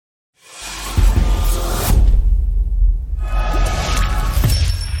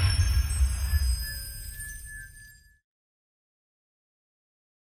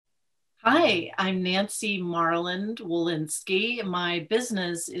Hi, I'm Nancy Marland Wolinski. My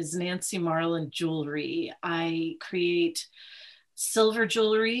business is Nancy Marland Jewelry. I create silver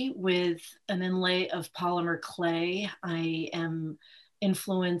jewelry with an inlay of polymer clay. I am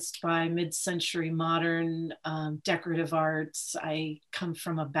influenced by mid-century modern decorative arts. I come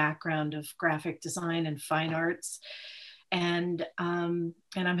from a background of graphic design and fine arts, and I'm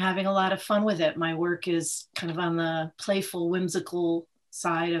having a lot of fun with it. My work is kind of on the playful, whimsical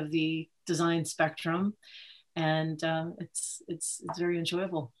side of the design spectrum, and it's very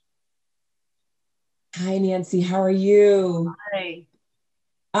enjoyable. Hi, Nancy. How are you? Hi.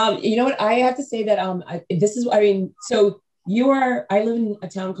 You know what? I have to say that this is, so I live in a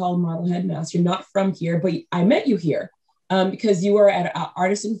town called Marblehead, Mass. You're not from here, but I met you here because you were at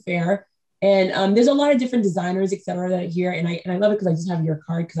Artisan Fair. And there's a lot of different designers, et cetera, that are here. And I love it because I just have your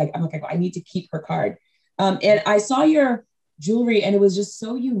card because I'm like, I need to keep her card. And I saw your jewelry and it was just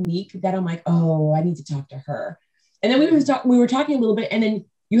so unique that I'm like, oh, I need to talk to her. And then we were talking a little bit, and then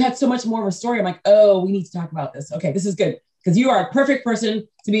you had so much more of a story. I'm like, oh, we need to talk about this. Okay, this is good because you are a perfect person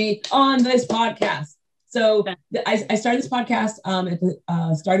to be on this podcast. So I started this podcast at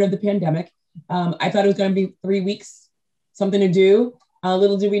the start of the pandemic. I thought it was going to be 3 weeks, something to do.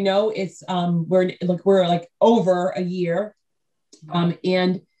 Little did we know it's we're like over a year,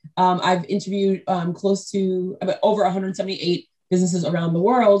 and I've interviewed close to over 178 businesses around the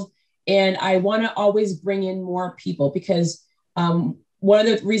world, and I want to always bring in more people because one of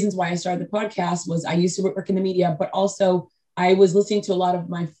the reasons why I started the podcast was I used to work in the media, but also I was listening to a lot of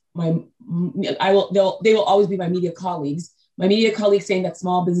they will always be my media colleagues. My media colleagues saying that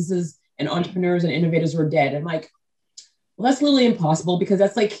small businesses and entrepreneurs and innovators were dead. I'm like, well, that's literally impossible because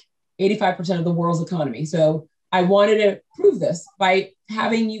that's like 85% of the world's economy. So I wanted to prove this by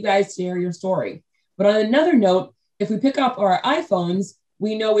having you guys share your story. But on another note, if we pick up our iPhones,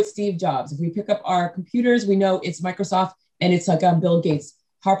 we know it's Steve Jobs. If we pick up our computers, we know it's Microsoft and it's like Bill Gates,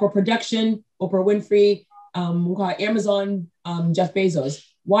 Harper Production, Oprah Winfrey, Amazon, Jeff Bezos.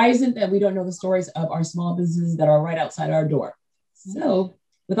 Why isn't that we don't know the stories of our small businesses that are right outside our door? So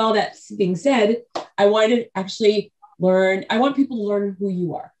with all that being said, I wanted to actually I want people to learn who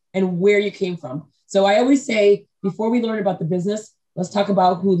you are and where you came from. So I always say, before we learn about the business, let's talk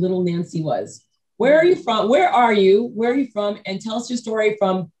about who little Nancy was. Where are you from? Where are you? Where are you from? And tell us your story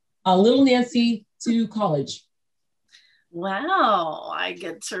from little Nancy to college. Wow, I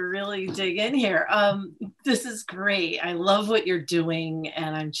get to really dig in here. This is great. I love what you're doing,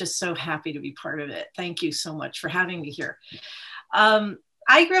 and I'm just so happy to be part of it. Thank you so much for having me here.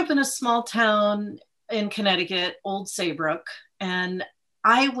 I grew up in a small town in Connecticut, Old Saybrook, and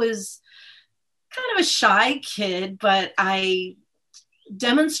I was kind of a shy kid, but I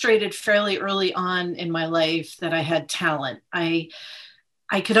demonstrated fairly early on in my life that I had talent. I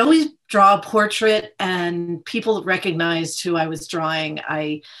could always draw a portrait and people recognized who I was drawing.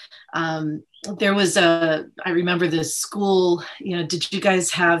 I remember this school, did you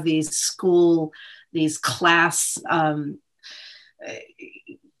guys have these class,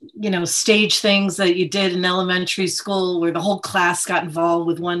 stage things that you did in elementary school where the whole class got involved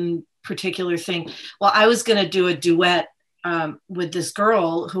with one particular thing? Well, I was going to do a duet with this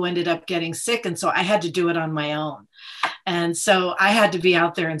girl who ended up getting sick. And so I had to do it on my own. And so I had to be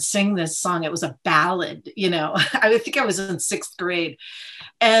out there and sing this song. It was a ballad, I think I was in sixth grade.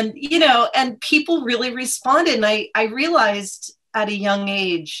 And people really responded. And I realized at a young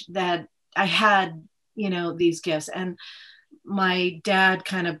age that I had, these gifts. And my dad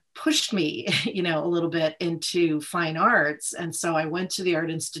kind of pushed me, a little bit into fine arts. And so I went to the Art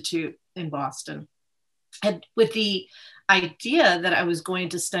Institute in Boston, and with the idea that I was going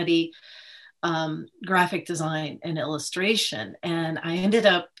to study graphic design and illustration. And I ended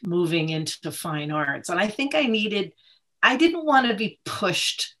up moving into fine arts. And I think I didn't want to be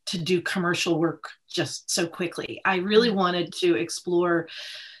pushed to do commercial work just so quickly. I really wanted to explore,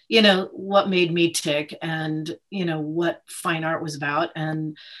 what made me tick and, what fine art was about.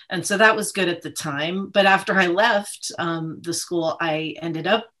 And so that was good at the time. But after I left the school, I ended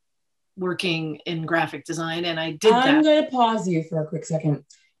up working in graphic design, and I did that. I'm going to pause you for a quick second.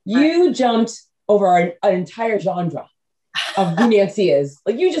 You jumped over an entire genre of who Nancy is.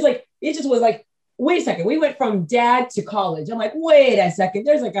 Like it just was like, wait a second. We went from dad to college. I'm like, wait a second.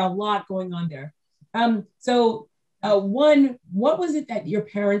 There's like a lot going on there. One, what was it that your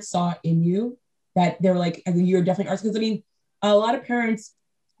parents saw in you that they were like, you're definitely arts? Because a lot of parents,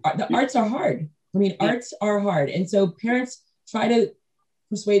 the arts are hard. Arts are hard. And so parents try to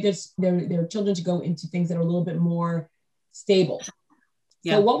persuade their children to go into things that are a little bit more stable.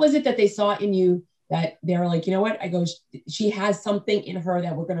 Yeah. So what was it that they saw in you that they're like, you know what? I go, she has something in her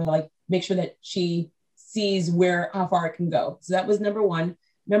that we're going to like make sure that she sees how far it can go. So that was number one.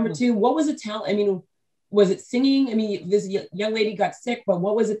 Number two, what was the talent? I mean, was it singing? I mean, this young lady got sick, but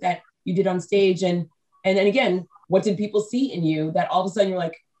what was it that you did on stage? And then again, what did people see in you that all of a sudden you're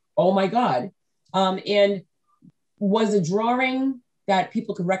like, oh my God. And was a drawing that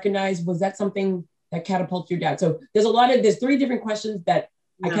people could recognize, was that something that catapulted your dad? So there's three different questions that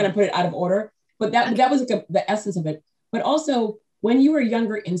I kind of put it out of order, but that was like the essence of it. But also when you were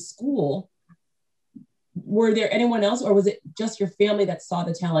younger in school, were there anyone else, or was it just your family that saw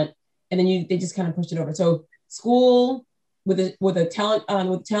the talent and then they just kind of pushed it over? So school with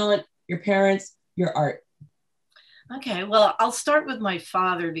talent, your parents, your art. Okay, well, I'll start with my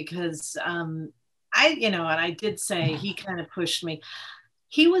father because and I did say he kind of pushed me.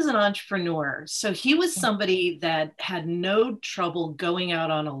 He was an entrepreneur. So he was somebody that had no trouble going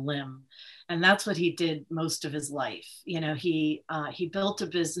out on a limb. And that's what he did most of his life. He built a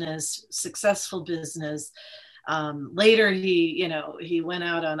business, successful business. Later, he went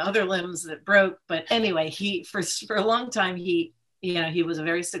out on other limbs that broke. But anyway, for a long time, he was a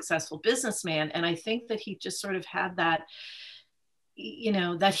very successful businessman. And I think that he just sort of had that,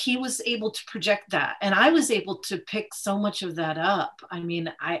 that he was able to project that. And I was able to pick so much of that up. I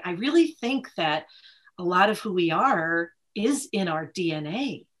mean, I really think that a lot of who we are is in our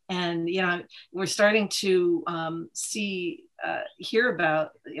DNA. And, we're starting to hear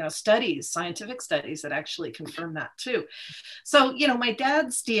about, scientific studies that actually confirm that too. So, my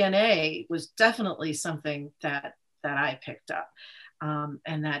dad's DNA was definitely something that I picked up.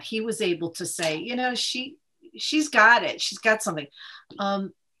 And that he was able to say, she's got it. She's got something.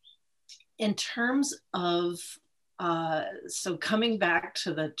 In terms of, so coming back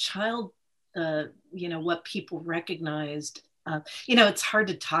to the child, what people recognized, it's hard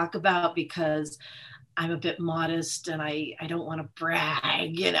to talk about because I'm a bit modest and I don't want to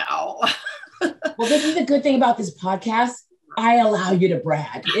brag, Well, this is the good thing about this podcast. I allow you to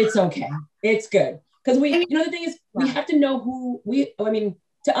brag. It's okay. It's good. Because the thing is, we have to know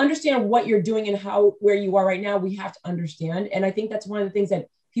to understand what you're doing and where you are right now, we have to understand. And I think that's one of the things that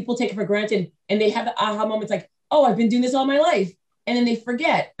people take for granted, and they have the aha moments like, oh, I've been doing this all my life. And then they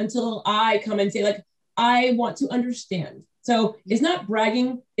forget until I come and say, like, I want to understand. So it's not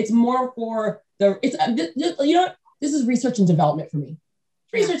bragging. It's more for this is research and development for me.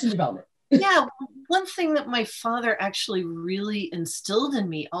 Research and development. Yeah. One thing that my father actually really instilled in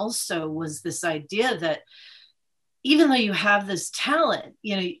me also was this idea that even though you have this talent,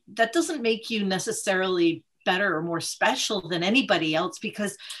 that doesn't make you necessarily better or more special than anybody else,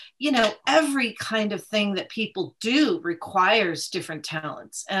 because, every kind of thing that people do requires different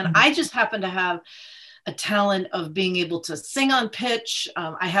talents. And I just happen to have a talent of being able to sing on pitch.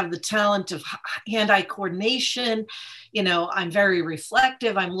 I have the talent of hand-eye coordination. I'm very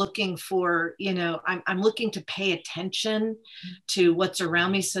reflective. I'm looking for, I'm looking to pay attention to what's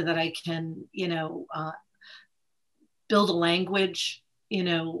around me so that I can, build a language, in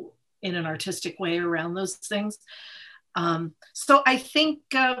an artistic way around those things. So I think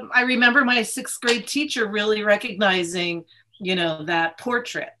I remember my 6th grade teacher really recognizing, that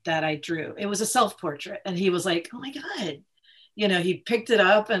portrait that I drew. It was a self-portrait. And he was like, oh my God, he picked it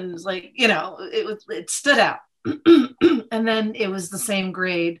up and was like, it stood out. And then it was the same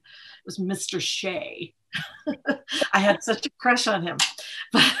grade. It was Mr. Shea. I had such a crush on him.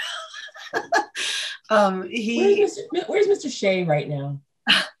 But where's Mr. Shea right now?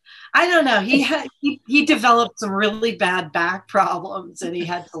 I don't know. He developed some really bad back problems and he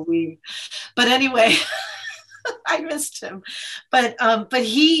had to leave. But anyway, I missed him. But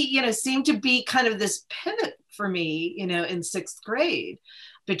he, seemed to be kind of this pivot for me, in 6th grade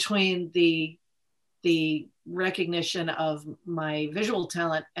between the recognition of my visual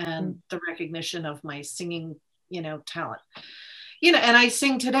talent and the recognition of my singing, talent. And I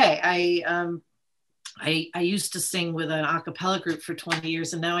sing today. I used to sing with an a cappella group for 20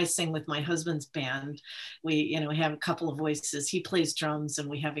 years, and now I sing with my husband's band. We have a couple of voices. He plays drums, and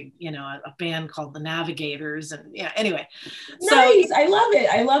we have a band called the Navigators. And anyway. Nice. So, I love it.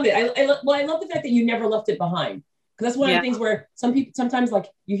 I love it. I love the fact that you never left it behind. Because that's one of the things where some people sometimes, like,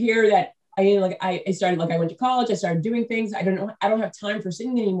 you hear that I started, like, I went to college, I started doing things. I don't have time for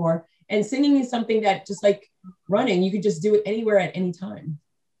singing anymore. And singing is something that, just like running, you could just do it anywhere at any time.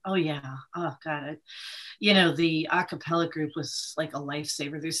 Oh yeah. Oh God. The a cappella group was like a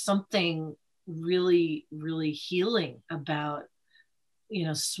lifesaver. There's something really, really healing about,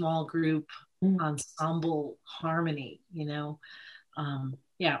 small group ensemble harmony, it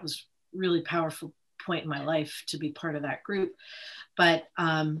was really powerful point in my life to be part of that group. But,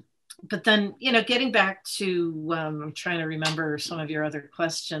 but then, getting back to, I'm trying to remember some of your other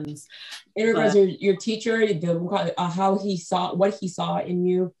questions. In regards to your teacher, how he saw, what he saw in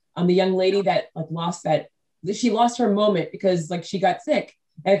you, the young lady that she lost her moment because like she got sick.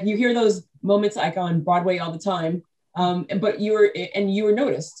 And you hear those moments like on Broadway all the time. But you were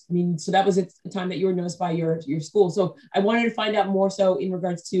noticed. I mean, so that was the time that you were noticed by your school. So I wanted to find out more so in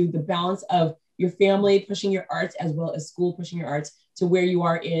regards to the balance of your family pushing your arts as well as school pushing your arts to where you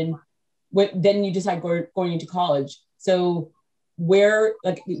are in then you decide going into college. So where,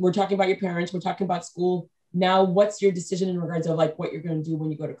 like, we're talking about your parents, we're talking about school. Now, what's your decision in regards of like what you're going to do when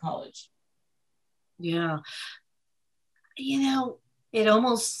you go to college? Yeah. It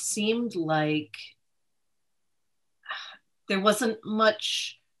almost seemed like there wasn't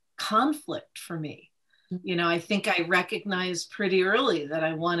much conflict for me. I think I recognized pretty early that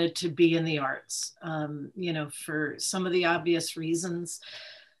I wanted to be in the arts, for some of the obvious reasons.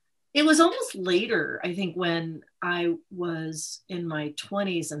 It was almost later, I think, when I was in my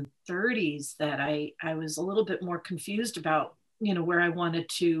 20s and 30s that I was a little bit more confused about, where I wanted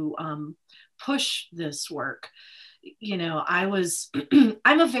to push this work.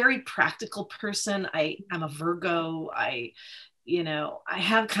 I'm a very practical person. I'm a Virgo. I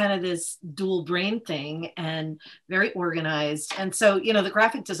have kind of this dual brain thing and very organized. And so, the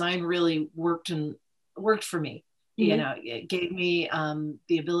graphic design really worked for me. It gave me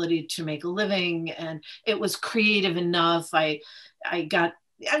the ability to make a living, and it was creative enough.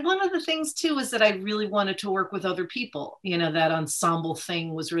 And one of the things too is that I really wanted to work with other people. That ensemble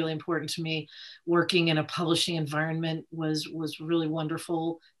thing was really important to me. Working in a publishing environment was really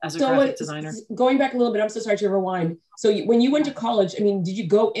wonderful as a graphic designer. Going back a little bit, I'm so sorry to rewind. So when you went to college, I mean, did you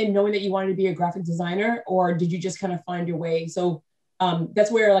go in knowing that you wanted to be a graphic designer, or did you just kind of find your way? So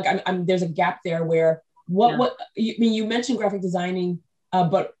that's where like there's a gap there where you mentioned graphic designing,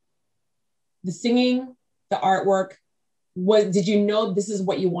 but the singing, the artwork, did you know this is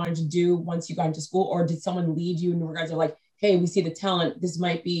what you wanted to do once you got into school, or did someone lead you in regards of like, hey, we see the talent, this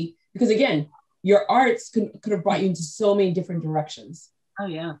might be, because again, your arts could have brought you into so many different directions. Oh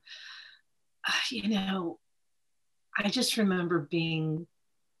yeah. I just remember being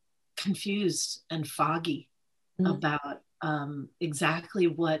confused and foggy about exactly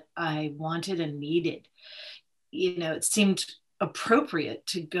what I wanted and needed. It seemed appropriate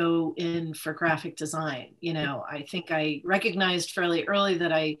to go in for graphic design. I think I recognized fairly early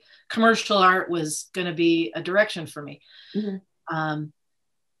that commercial art was going to be a direction for me. Mm-hmm.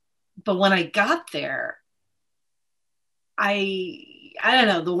 But when I got there, I don't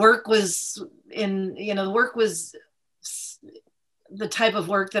know, the work was the type of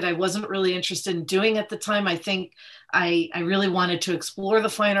work that I wasn't really interested in doing at the time. I think I really wanted to explore the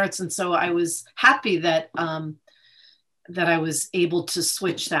fine arts. And so I was happy that I was able to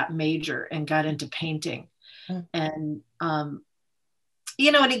switch that major and got into painting. And, and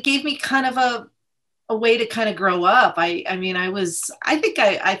it gave me kind of a way to kind of grow up. I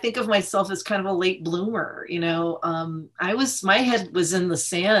think of myself as kind of a late bloomer. My head was in the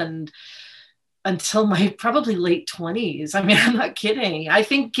sand until my probably late 20s. I mean, I'm not kidding. I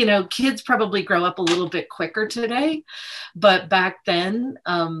think, kids probably grow up a little bit quicker today, but back then,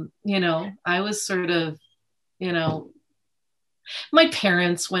 I was sort of, my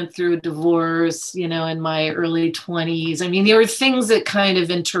parents went through a divorce, in my early 20s. I mean, there were things that kind of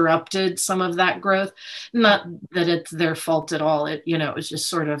interrupted some of that growth. Not that it's their fault at all. It was just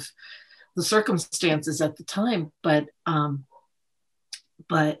sort of the circumstances at the time. But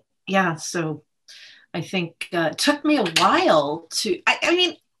yeah, so I think it took me a while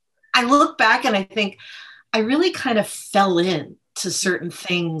I look back and I think I really kind of fell into certain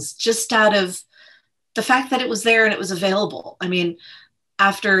things just out of the fact that it was there and it was available. I mean,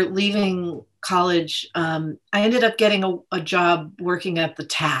 after leaving college, I ended up getting a job working at the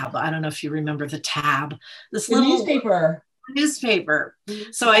Tab. I don't know if you remember the Tab. This little newspaper.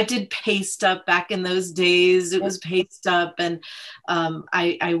 So I did Paste Up back in those days. It was Paste Up. And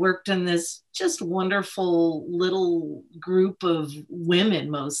I worked in this just wonderful little group of women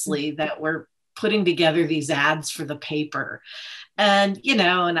mostly that were putting together these ads for the paper. And,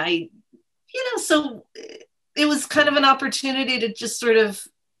 so it was kind of an opportunity to just sort of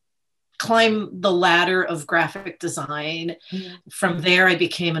climb the ladder of graphic design. Mm-hmm. From there, I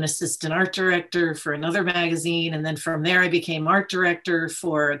became an assistant art director for another magazine. And then from there, I became art director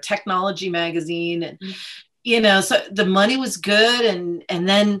for a technology magazine. And, so the money was good. And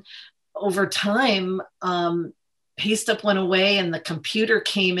then over time, Paste Up went away and the computer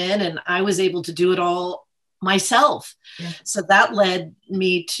came in and I was able to do it all myself. Yeah. So that led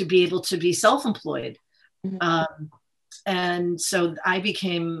me to be able to be self-employed. Mm-hmm. And so I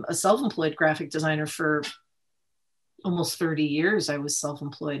became a self-employed graphic designer for almost 30 years. I was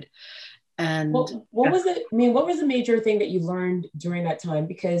self-employed. And what was it? I mean, what was the major thing that you learned during that time?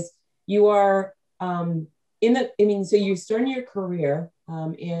 Because you are so you're starting your career.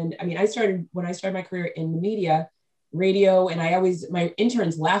 And I mean, when I started my career in the media, radio, and my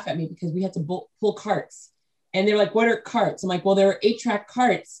interns laugh at me because we had to pull carts. And they're like, what are carts? I'm like, well, there are 8-track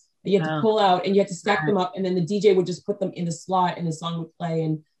carts that you have to pull out, and you have to stack them up. And then the DJ would just put them in the slot and the song would play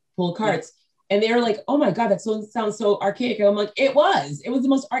and pull carts. And they were like, oh my God, that sounds so archaic. And I'm like, it was the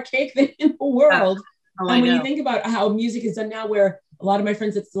most archaic thing in the world. And when you think about how music is done now, where a lot of my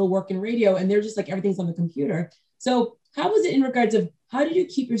friends that still work in radio, and they're just like, everything's on the computer. So how was it in regards of, how did you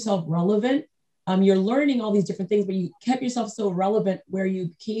keep yourself relevant? You're learning all these different things, but you kept yourself so relevant where you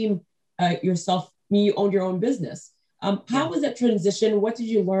became you owned your own business. How was that transition? What did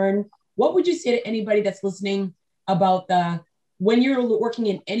you learn? What would you say to anybody that's listening about when you're working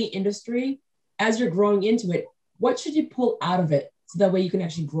in any industry, as you're growing into it, what should you pull out of it so that way you can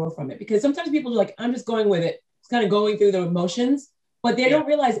actually grow from it? Because sometimes people are like, I'm just going with it. It's kind of going through the emotions, but they don't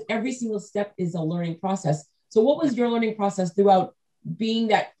realize every single step is a learning process. So what was your learning process throughout being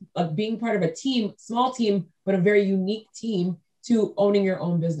part of a team, small team, but a very unique team, to owning your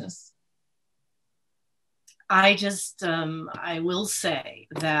own business? I just, I will say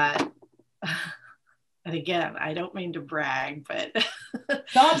that, and again, I don't mean to brag, but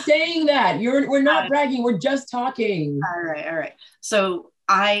stop saying that. We're not bragging. We're just talking. All right. So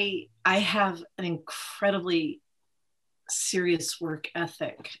I have an incredibly serious work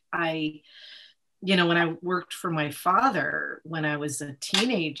ethic. When I worked for my father, when I was a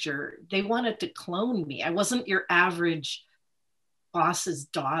teenager, they wanted to clone me. I wasn't your average boss's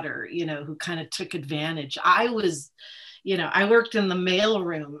daughter, who kind of took advantage. I was, I worked in the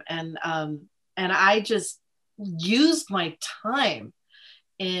mailroom, and I just used my time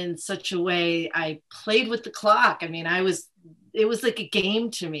in such a way. I played with the clock. I mean, it was like a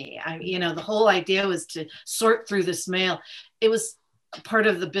game to me. The whole idea was to sort through this mail. It was part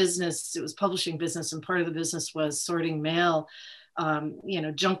of the business. It was publishing business, and part of the business was sorting mail,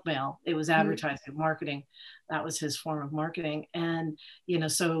 junk mail. It was advertising, marketing. That was his form of marketing. And,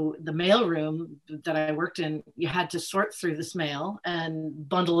 so the mailroom that I worked in, you had to sort through this mail and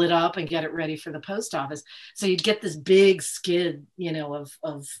bundle it up and get it ready for the post office. So you'd get this big skid,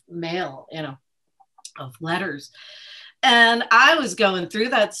 of mail, of letters. And I was going through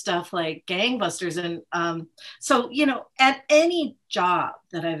that stuff like gangbusters. And so, at any job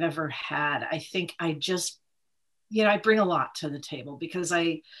that I've ever had, I think I just, I bring a lot to the table, because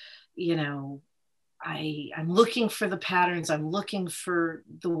I'm looking for the patterns. I'm looking for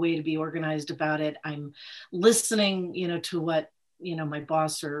the way to be organized about it. I'm listening, to what, my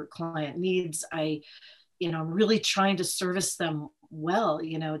boss or client needs. I'm really trying to service them well.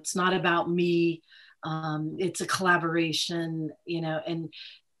 It's not about me. It's a collaboration, and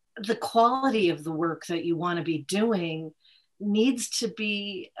the quality of the work that you want to be doing needs to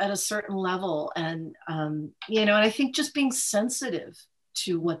be at a certain level. And, and I think just being sensitive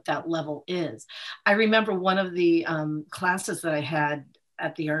to what that level is. I remember one of the classes that I had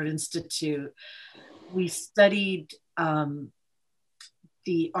at the Art Institute, we studied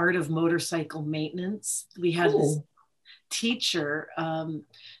the art of motorcycle maintenance. We had this teacher,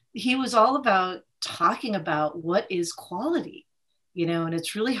 he was all about talking about what is quality, and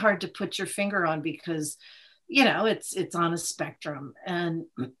it's really hard to put your finger on, because, it's on a spectrum. And,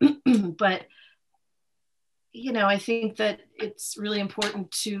 but, I think that it's really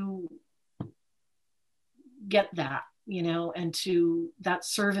important to get that, and to that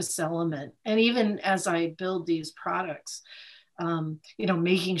service element. And even as I build these products,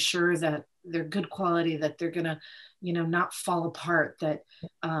 making sure that they're good quality, that they're going to, not fall apart, that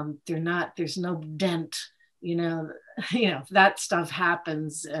there's no dent, that stuff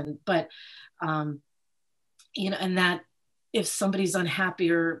happens. But, and that if somebody's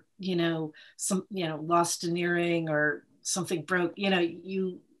unhappy, or, lost an earring or something broke,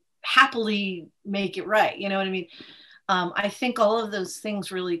 you happily make it right. You know what I mean? I think all of those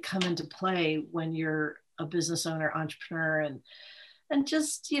things really come into play when you're a business owner, entrepreneur, and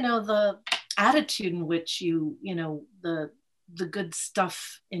just, the attitude in which the good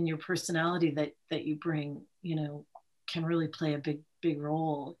stuff in your personality that you bring, can really play a big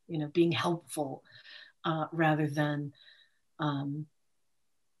role, being helpful, rather than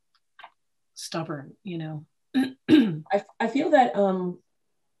stubborn, I feel that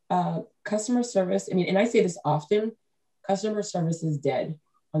customer service, and I say this often, customer service is dead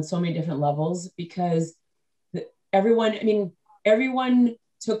on so many different levels, because everyone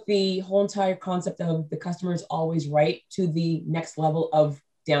took the whole entire concept of the customer is always right to the next level of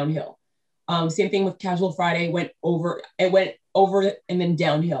downhill. Same thing with Casual Friday, it went over and then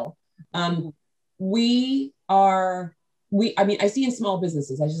downhill. I see in small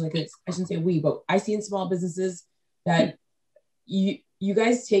businesses, I shouldn't say we, but I see in small businesses that we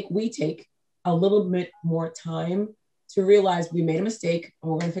take a little bit more time to realize we made a mistake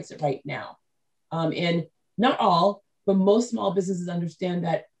and we're going to fix it right now. And not all, but most small businesses understand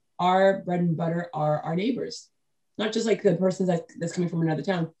that our bread and butter are our neighbors, not just like the person that's coming from another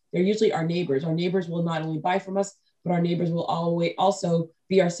town. They're usually our neighbors. Our neighbors will not only buy from us, but our neighbors will always also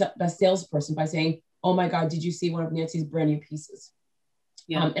be our best salesperson by saying, "Oh my God, did you see one of Nancy's brand new pieces?"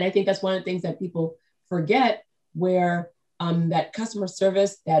 Yeah. And I think that's one of the things that people forget, where that customer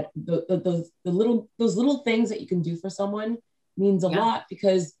service, that those little things that you can do for someone means a lot,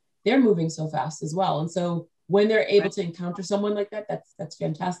 because they're moving so fast as well. And so when they're able to encounter someone like that, that's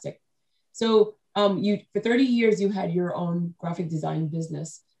fantastic. So for 30 years, you had your own graphic design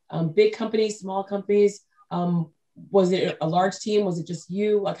business. Big companies, small companies. Was it a large team? Was it just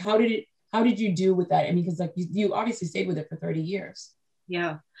you? Like, how did you do with that? I mean, because like you obviously stayed with it for 30 years.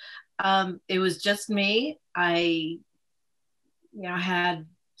 Yeah. It was just me. I had,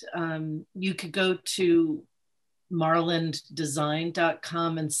 you could go to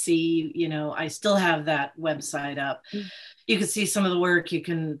marlanddesign.com and see, I still have that website up. You can see some of the work.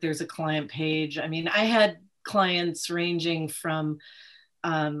 There's a client page. I mean, I had clients ranging from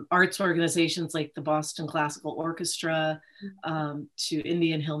arts organizations like the Boston Classical Orchestra, to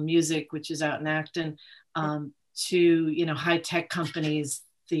Indian Hill Music, which is out in Acton, to, high-tech companies,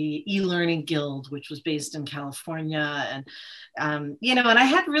 the e-learning guild, which was based in California. And, and I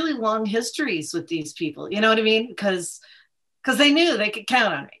had really long histories with these people, you know what I mean? Because they knew they could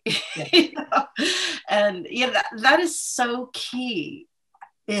count on me. Yeah. And that is so key,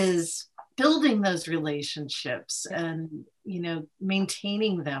 is building those relationships and,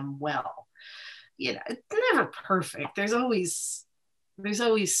 maintaining them well. It's never perfect. There's always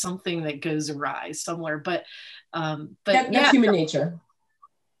something that goes awry somewhere, but that's human nature.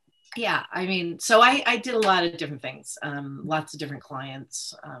 Yeah. I mean, so I did a lot of different things, lots of different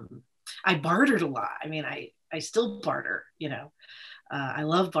clients. I bartered a lot. I mean, I still barter, I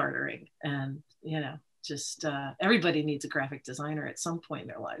love bartering, and, just everybody needs a graphic designer at some point in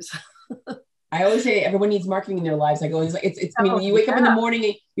their lives. I always say everyone needs marketing in their lives. I go, I mean, you wake up in the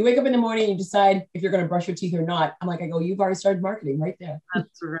morning, and you decide if you're going to brush your teeth or not. I go, you've already started marketing right there.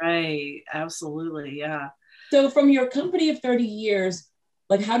 That's right. Absolutely. Yeah. So from your company of 30 years,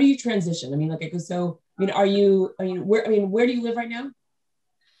 like, how do you transition? I mean, like, where do you live right now?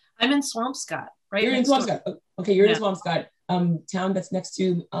 I'm in Swampscott, right? You're in Swampscott. Okay. You're in Swampscott, town that's next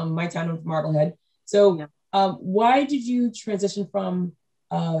to my town of Marblehead. So why did you transition from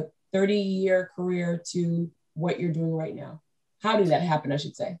 30-year career to what you're doing right now? How did that happen, I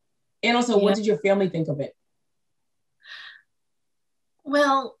should say? And also, what did your family think of it?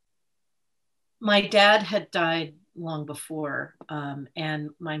 Well, my dad had died long before, and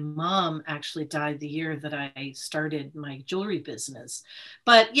my mom actually died the year that I started my jewelry business.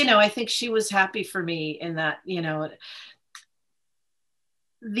 But, I think she was happy for me in that,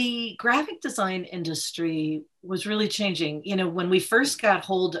 the graphic design industry was really changing. When we first got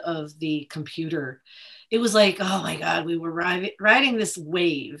hold of the computer, it was like, oh my God, we were riding this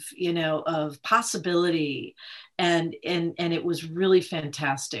wave, of possibility. And it was really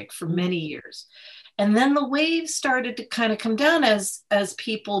fantastic for many years. And then the wave started to kind of come down as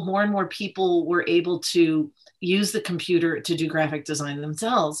more and more people were able to use the computer to do graphic design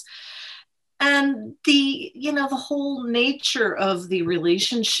themselves. And the whole nature of the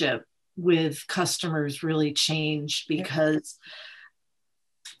relationship with customers really changed, because,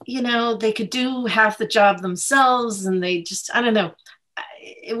 they could do half the job themselves, and they just, I don't know,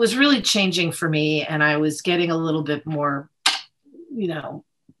 it was really changing for me. And I was getting a little bit more,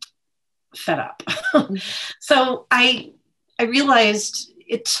 fed up. So I realized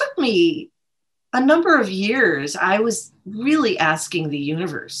it took me a number of years. I was really asking the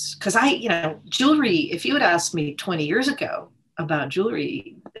universe, because jewelry, if you had asked me 20 years ago about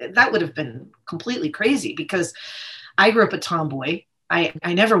jewelry, that would have been completely crazy, because I grew up a tomboy. I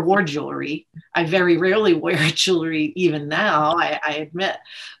never wore jewelry. I very rarely wear jewelry even now, I admit.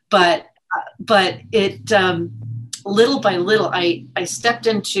 But it, little by little, I stepped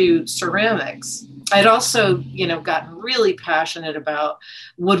into ceramics. I'd also, gotten really passionate about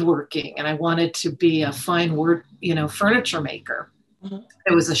woodworking, and I wanted to be a fine furniture maker. Mm-hmm.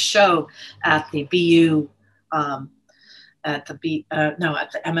 There was a show at the BU, at the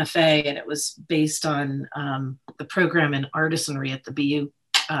MFA, and it was based on the program in artisanry at the BU.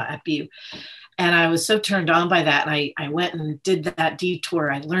 at BU. And I was so turned on by that. And I went and did that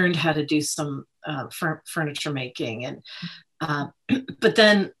detour. I learned how to do some furniture making. And, but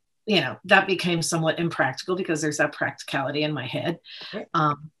then, that became somewhat impractical because there's that practicality in my head.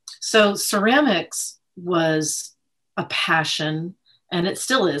 So ceramics was a passion, and it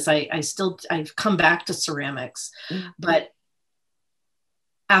still is. I've come back to ceramics, but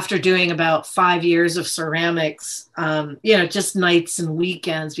after doing about 5 years of ceramics, just nights and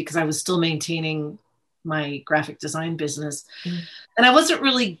weekends, because I was still maintaining my graphic design business. And I wasn't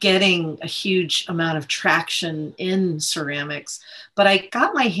really getting a huge amount of traction in ceramics, but I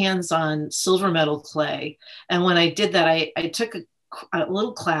got my hands on silver metal clay. And when I did that, I took a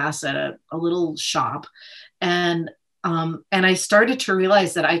little class at a little shop, and I started to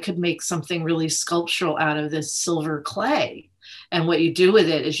realize that I could make something really sculptural out of this silver clay. And what you do with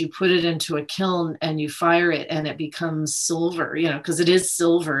it is you put it into a kiln and you fire it, and it becomes silver, because it is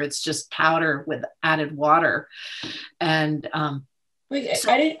silver. It's just powder with added water. And I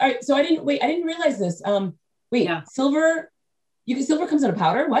didn't realize this. Silver comes in a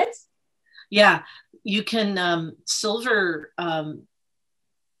powder. What? Yeah, you can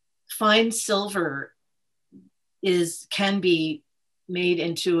fine silver can be made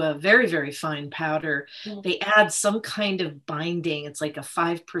into a very, very fine powder. They add some kind of binding. It's like a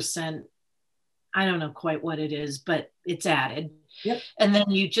 5%. I don't know quite what it is, but it's added. Yep. And then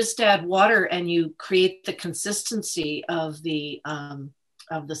you just add water and you create the consistency of the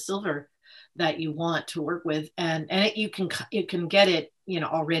silver that you want to work with. And you can get it,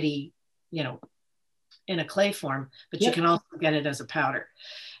 already, in a clay form, but you can also get it as a powder.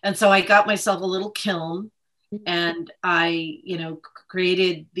 And so I got myself a little kiln, and I,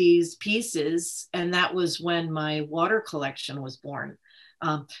 created these pieces, and that was when my water collection was born.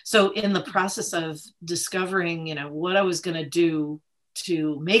 So in the process of discovering, what I was going to do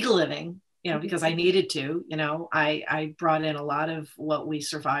to make a living, because I needed to, I brought in a lot of what we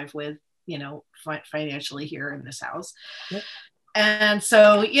survive with, financially here in this house. Yep. And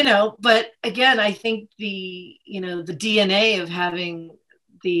so, but again, I think the DNA of having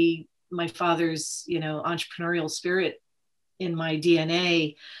my father's, entrepreneurial spirit in my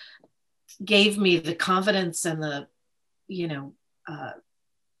DNA gave me the confidence and the,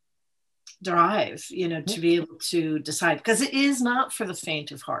 drive, to be able to decide, because it is not for the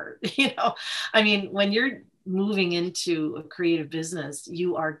faint of heart. I mean, when you're moving into a creative business,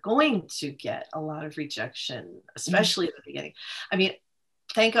 you are going to get a lot of rejection, especially at the beginning. I mean,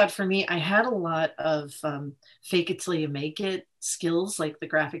 thank God for me, I had a lot of fake it till you make it skills, like the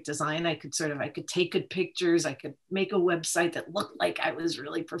graphic design. I could take good pictures. I could make a website that looked like I was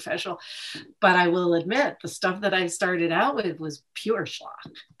really professional. But I will admit, the stuff that I started out with was pure schlock.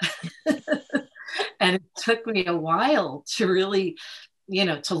 And it took me a while to really,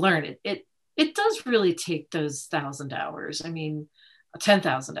 to learn it. It does really take those 1,000 hours. I mean,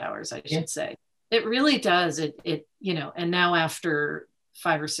 10,000 hours, I should say. It really does. And now after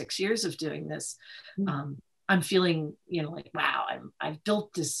 5 or 6 years of doing this, I'm feeling, like, wow, I've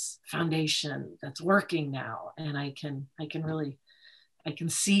built this foundation that's working now, and I can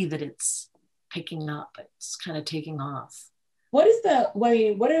see that it's picking up. It's kind of taking off. What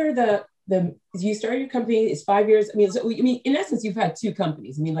are the you started your company, it's 5 years. I mean, in essence, you've had two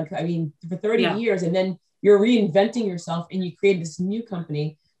companies. For 30 years, and then you're reinventing yourself and you created this new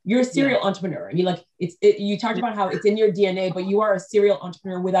company. You're a serial entrepreneur. I mean, you talked about how it's in your DNA, but you are a serial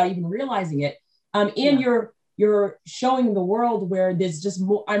entrepreneur without even realizing it. You're showing the world where there's just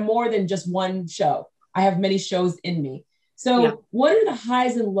more. I'm more than just one show. I have many shows in me. So what are the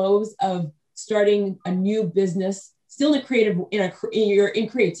highs and lows of starting a new business, still in a creative, you're in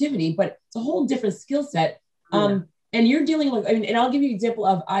creativity, but it's a whole different skill set. And you're dealing with, and I'll give you an example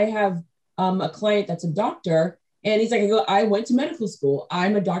of, I have a client that's a doctor, and he's like, I went to medical school.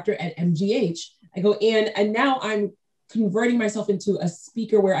 I'm a doctor at MGH. I go, and now I'm converting myself into a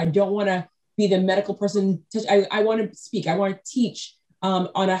speaker where I don't want to be the medical person. I want to speak. I want to teach on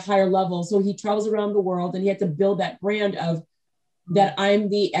a higher level. So he travels around the world, and he had to build that brand of that I'm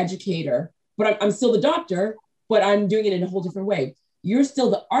the educator, but I'm still the doctor, but I'm doing it in a whole different way. You're still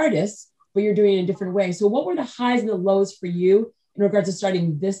the artist, but you're doing it in a different way. So what were the highs and the lows for you in regards to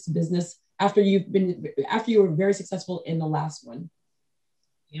starting this business after you were very successful in the last one?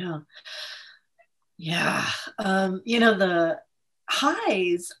 The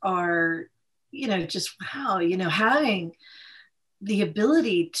highs are, just wow, having the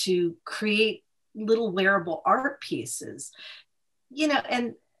ability to create little wearable art pieces,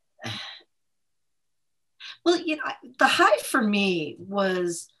 and the high for me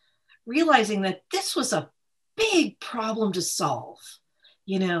was realizing that this was a big problem to solve.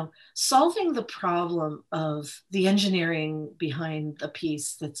 solving the problem of the engineering behind the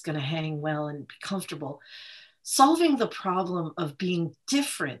piece that's going to hang well and be comfortable, solving the problem of being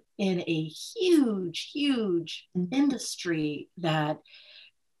different in a huge, huge industry that,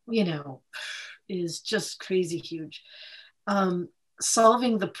 is just crazy huge.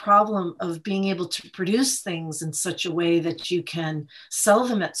 Solving the problem of being able to produce things in such a way that you can sell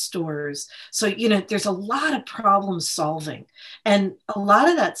them at stores. So, there's a lot of problem solving. And a lot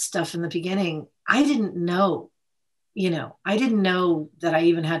of that stuff in the beginning, I didn't know. I didn't know that I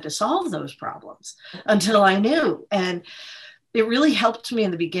even had to solve those problems until I knew. And it really helped me in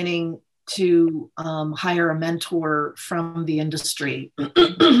the beginning to hire a mentor from the industry.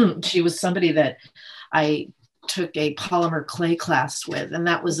 She was somebody that I took a polymer clay class with, and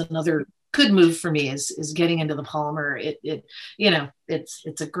that was another good move for me is getting into the polymer.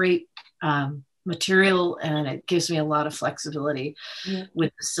 It's a great material, and it gives me a lot of flexibility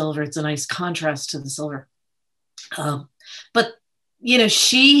with the silver. It's a nice contrast to the silver. But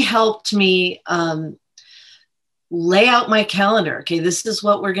she helped me lay out my calendar. Okay, this is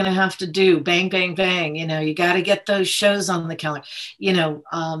what we're going to have to do. Bang, bang, bang. You got to get those shows on the calendar.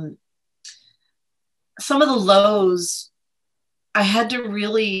 Some of the lows, I had to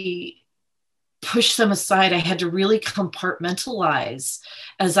really push them aside. I had to really compartmentalize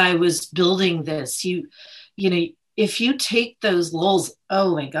as I was building this. If you take those lulls,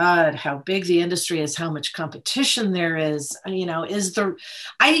 oh my God, how big the industry is, how much competition there is, I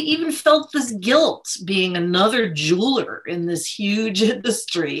even felt this guilt being another jeweler in this huge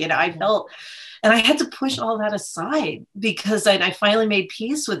industry. And I had to push all that aside because I finally made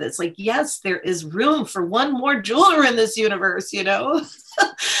peace with it. It's like, yes, there is room for one more jeweler in this universe, so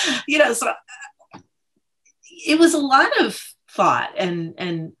it was a lot of thought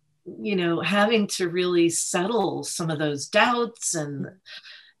and having to really settle some of those doubts and,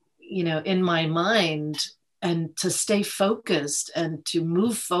 in my mind, and to stay focused and to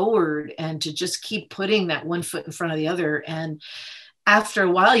move forward and to just keep putting that one foot in front of the other. And after a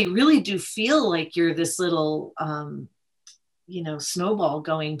while, you really do feel like you're this little, snowball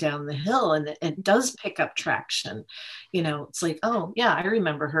going down the hill, and it does pick up traction. It's like, oh yeah, I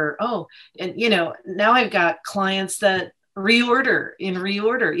remember her. Oh, and now I've got clients that reorder,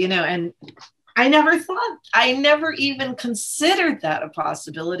 and I never even considered that a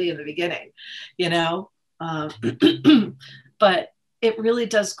possibility in the beginning, but it really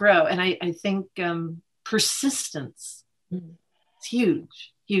does grow. And I think persistence is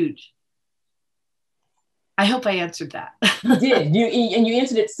huge, huge. I hope I answered that. You did. You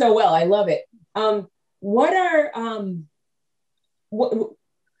answered it so well. I love it. What are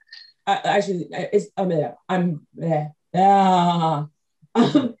actually it's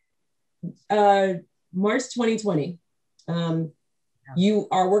March 2020. You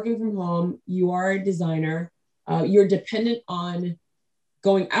are working from home. You are a designer. You're dependent on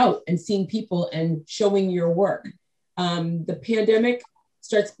going out and seeing people and showing your work. The pandemic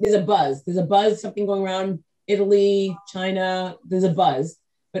starts. There's a buzz. Something going around Italy, China. There's a buzz.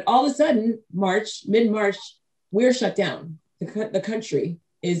 But all of a sudden, mid-March, we're shut down. The country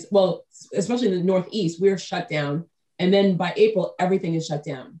is, well, especially in the Northeast, we're shut down. And then by April, everything is shut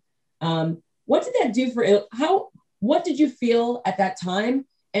down. What did that do what did you feel at that time?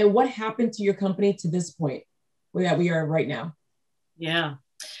 And what happened to your company to this point where we are right now? Yeah.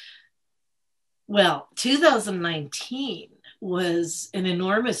 Well, 2019 was an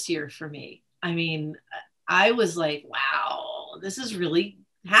enormous year for me. I mean, I was like, wow, this is really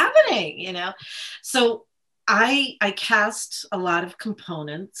happening, So I cast a lot of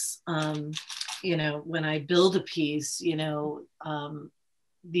components. When I build a piece,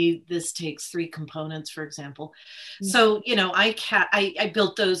 this takes 3 components, for example. So, I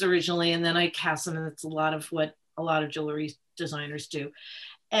built those originally, and then I cast them, and it's a lot of what a lot of jewelry designers do.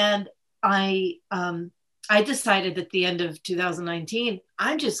 And I decided at the end of 2019,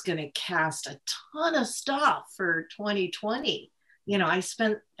 I'm just going to cast a ton of stuff for 2020. I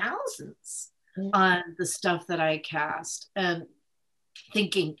spent thousands on the stuff that I cast, and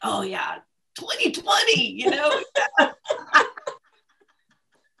thinking, oh yeah, 2020,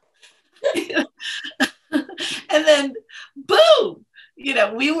 And then boom,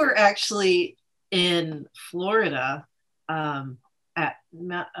 we were actually in Florida at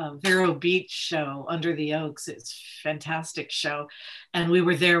Vero Beach show, Under the Oaks. It's a fantastic show. And we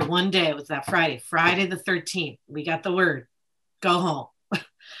were there one day. It was that Friday the 13th. We got the word, go home.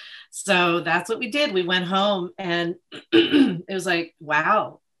 So that's what we did. We went home, and it was like,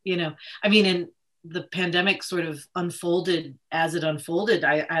 wow, and the pandemic sort of unfolded as it unfolded.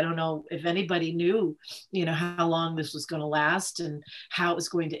 I don't know if anybody knew, how long this was going to last and how it was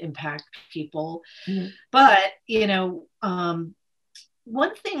going to impact people. Mm-hmm. But,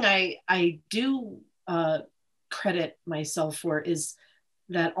 one thing I do credit myself for is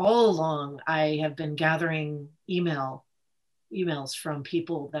that all along I have been gathering emails from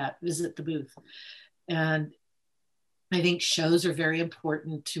people that visit the booth. And I think shows are very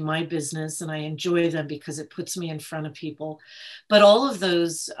important to my business, and I enjoy them because it puts me in front of people. But all of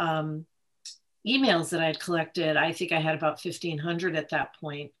those emails that I had collected, I think I had about 1,500 at that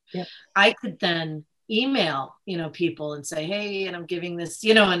point. Yep. I could then email, people and say, hey, and I'm giving this,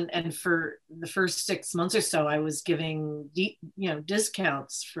 and for the first 6 months or so, I was giving,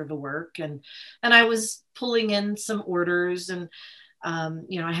 discounts for the work, and I was pulling in some orders, and,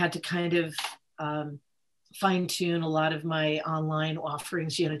 I had to kind of fine tune a lot of my online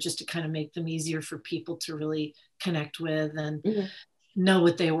offerings, just to kind of make them easier for people to really connect with and mm-hmm. know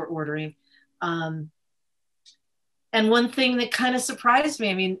what they were ordering. And one thing that kind of surprised me,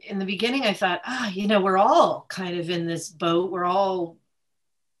 I mean, in the beginning, I thought, we're all kind of in this boat. We're all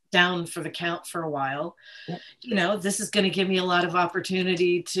down for the count for a while. Yep. This is going to give me a lot of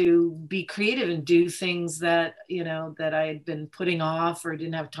opportunity to be creative and do things that, that I had been putting off or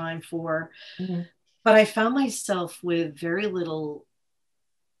didn't have time for. Mm-hmm. But I found myself with very little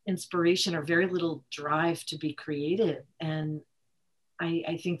inspiration or very little drive to be creative. And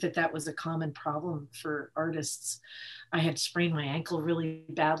I think that was a common problem for artists. I had sprained my ankle really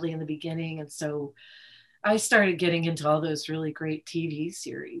badly in the beginning. And so I started getting into all those really great TV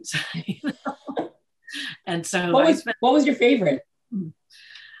series. And so what was your favorite?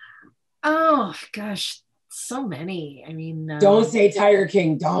 Oh, gosh. So many. I mean, don't say Tiger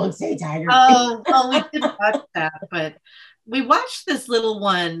King. Don't say Tiger King. Oh, we did watch that, but we watched this little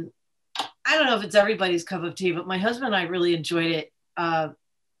one. I don't know if it's everybody's cup of tea, but my husband and I really enjoyed it.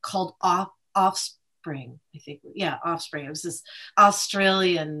 Called Offspring, I think. Yeah, Offspring. It was this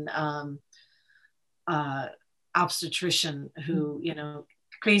Australian obstetrician who,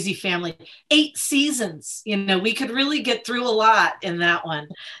 crazy family, 8 seasons, we could really get through a lot in that one.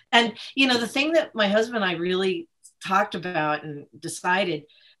 And, the thing that my husband and I really talked about and decided,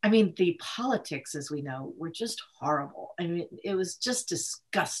 I mean, the politics, as we know, were just horrible. I mean, it was just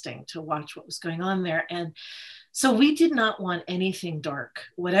disgusting to watch what was going on there. And so we did not want anything dark.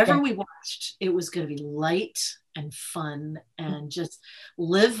 Whatever we watched, it was going to be light and fun and just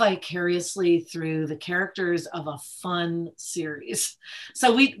live vicariously through the characters of a fun series.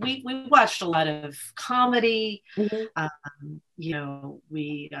 So we watched a lot of comedy. Mm-hmm.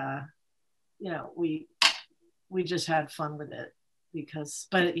 We just had fun with it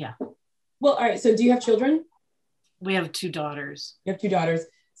but yeah. Well, all right. So do you have children? We have 2 daughters. You have 2 daughters.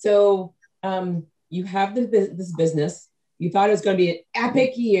 So, you have this business. You thought it was going to be an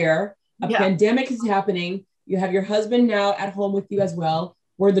epic year. A pandemic is happening. You have your husband now at home with you as well.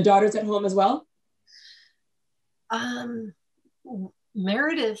 Were the daughters at home as well?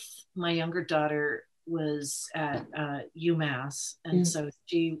 Meredith, my younger daughter, was at UMass. And so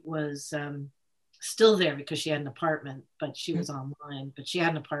she was still there because she had an apartment, but she was online, but she had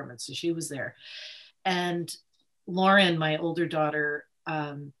an apartment. So she was there. And Lauren, my older daughter,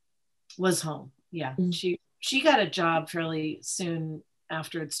 was home. Yeah, she got a job fairly soon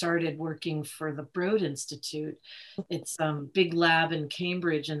after it started, working for the Broad Institute. It's a big lab in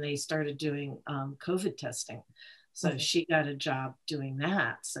Cambridge, and they started doing COVID testing. So she got a job doing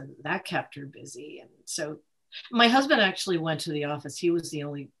that. So that kept her busy. And so my husband actually went to the office. He was the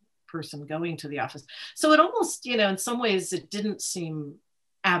only person going to the office. So it almost, in some ways, it didn't seem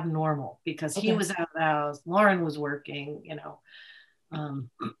abnormal because he was out of the house. Lauren was working,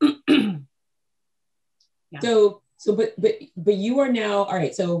 Yeah. So, but you are now, all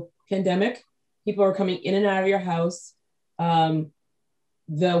right. So pandemic, people are coming in and out of your house. The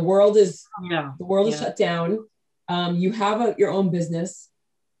world is shut down. You have your own business,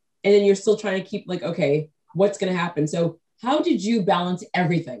 and then you're still trying to keep okay, what's going to happen? So how did you balance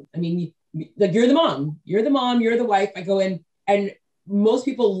everything? I mean, you're the mom, you're the wife. I go in, and most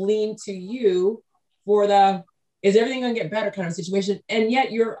people lean to you for is everything going to get better kind of situation. And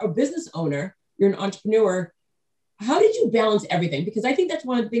yet you're a business owner. You're an entrepreneur. How did you balance everything? Because I think that's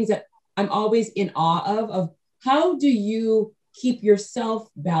one of the things that I'm always in awe of how do you keep yourself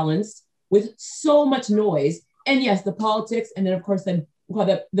balanced with so much noise? And yes, the politics, and then of course the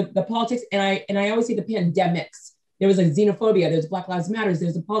politics, and I always say the pandemics. There was xenophobia, there's Black Lives Matter,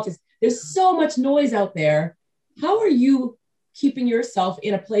 there's the politics. There's so much noise out there. How are you keeping yourself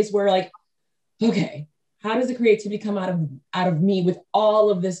in a place where okay, how does the creativity come out of me with all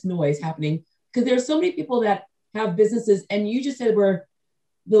of this noise happening? because there's so many people that have businesses, and you just said where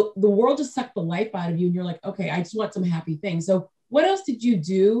the world just sucked the life out of you, and you're like, okay, I just want some happy things. So what else did you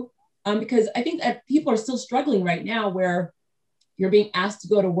do? Because I think that people are still struggling right now, where you're being asked to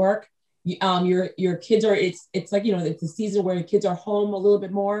go to work. Your kids are, it's like, it's a season where the kids are home a little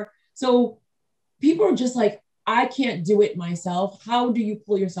bit more. So people are just like, I can't do it myself. How do you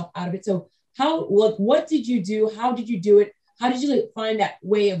pull yourself out of it? So what did you do? How did you do it? How did you find that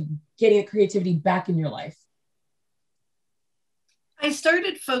way of getting a creativity back in your life? I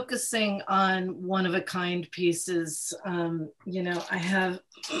started focusing on one-of-a-kind pieces. I have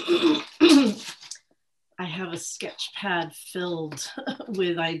I have a sketch pad filled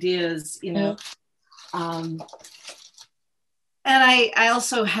with ideas, and I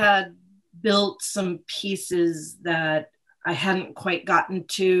also had built some pieces that I hadn't quite gotten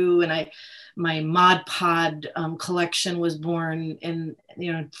to, and my Mod Pod collection was born in,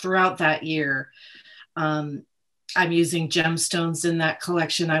 throughout that year. I'm using gemstones in that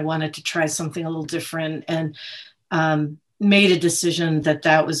collection. I wanted to try something a little different, and made a decision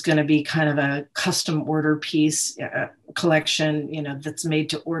that was going to be kind of a custom order piece collection, that's made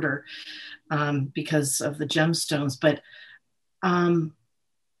to order because of the gemstones. But,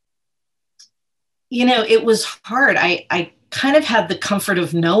 it was hard. I kind of had the comfort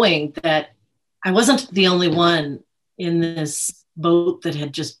of knowing that I wasn't the only one in this boat that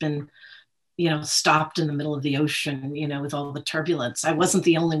had just been stopped in the middle of the ocean, with all the turbulence. I wasn't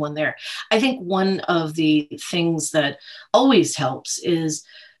the only one there. I think one of the things that always helps is,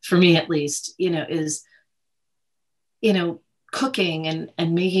 for me at least, is, cooking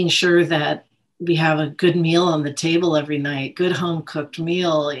and making sure that we have a good meal on the table every night, good home cooked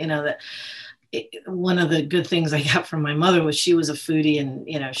meal, one of the good things I got from my mother was she was a foodie,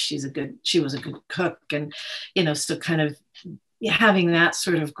 and, she was a good cook. And, so kind of, having that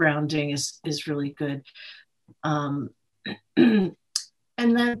sort of grounding is really good. And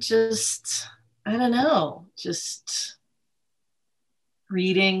then just, I don't know, just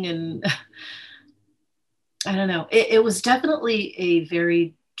reading, and I don't know. It was definitely a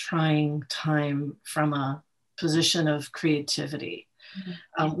very trying time from a position of creativity.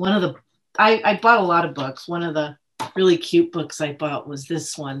 Mm-hmm. I bought a lot of books. One of the really cute books I bought was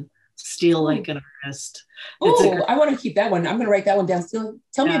this one, Steal Like an Artist. Oh, I want to keep that one. I'm going to write that one down.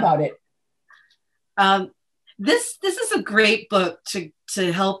 Tell me about it. This is a great book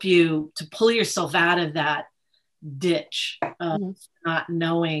to help you to pull yourself out of that ditch of not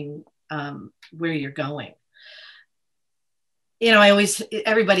knowing where you're going.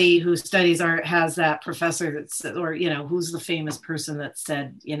 Everybody who studies art has that professor that said, or, who's the famous person that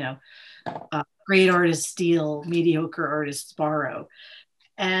said, great artists steal, mediocre artists borrow.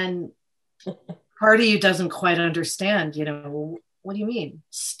 And part of you doesn't quite understand, what do you mean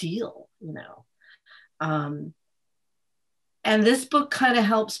steal, and this book kind of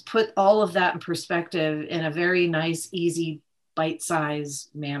helps put all of that in perspective in a very nice, easy, bite-sized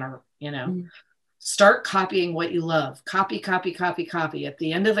manner, Start copying what you love. Copy, copy, copy, copy. At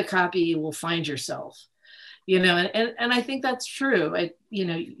the end of the copy, you will find yourself, and I think that's true.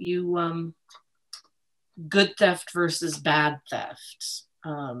 Good theft versus bad theft.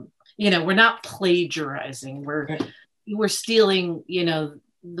 We're not plagiarizing. We're stealing,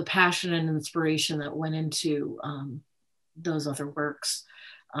 the passion and inspiration that went into those other works.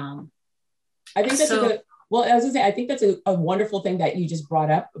 I think that's well, I was gonna say, I think that's a wonderful thing that you just brought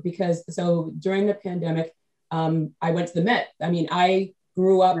up, because so during the pandemic, I went to the Met. I mean, I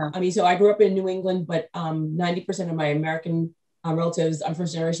grew up, I grew up in New England, but 90% of my American relatives, I'm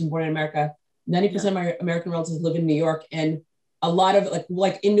first generation born in America, 90% of my American relatives live in New York. And a lot of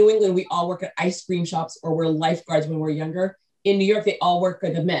like in New England, we all work at ice cream shops, or we're lifeguards when we're younger. In New York, they all work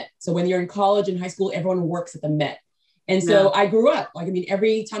at the Met. So when you're in college and high school, everyone works at the Met. And so I grew up,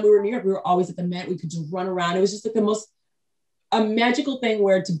 every time we were in New York, we were always at the Met. We could just run around. It was just like the most magical thing,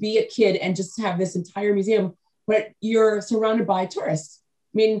 where to be a kid and just have this entire museum, but you're surrounded by tourists.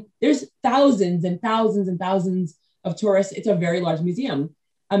 I mean, there's thousands and thousands and thousands of tourists. It's a very large museum.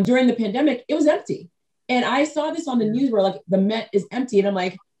 During the pandemic, it was empty. And I saw this on the news where the Met is empty. And I'm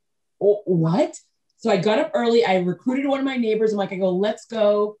like, oh, what? So I got up early. I recruited one of my neighbors. I go, let's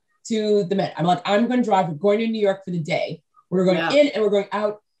go to the Met. I'm going to drive. We're going to New York for the day. We're going in and we're going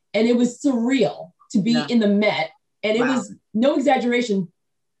out. And it was surreal to be in the Met. And it was no exaggeration.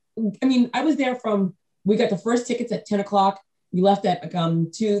 I mean, I was there we got the first tickets at 10 o'clock. We left at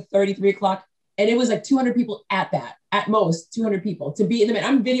 2:30, 3 o'clock. And it was 200 people at most 200 people to be in the Met.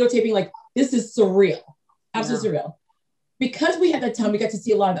 I'm videotaping this is surreal, absolutely surreal. Because we had that time, we got to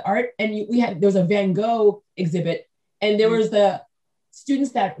see a lot of the art, and there was a Van Gogh exhibit, and there was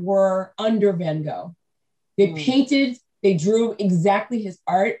students that were under Van Gogh. They painted, they drew exactly his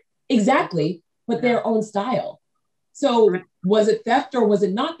art, exactly, but their own style. So was it theft or was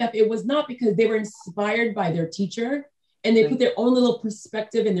it not theft? It was not, because they were inspired by their teacher and they put their own little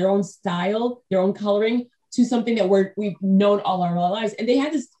perspective and their own style, their own coloring to something that we've known all our lives. And they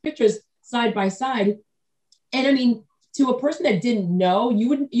had these pictures side by side. And I mean, to a person that didn't know,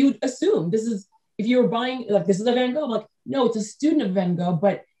 you'd assume this is, if you were buying, like, this is a Van Gogh, I'm like, no, it's a student of Van Gogh.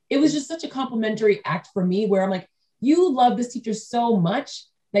 But it was just such a complimentary act for me, where I'm like, you love this teacher so much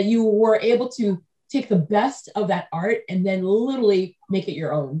that you were able to take the best of that art and then literally make it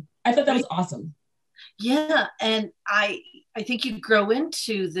your own. I thought that was awesome. Yeah. And I think you grow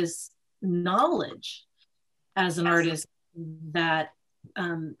into this knowledge as an artist that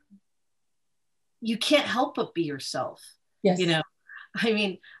you can't help but be yourself. Yes. You know, I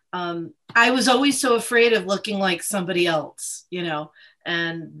mean, I was always so afraid of looking like somebody else, you know,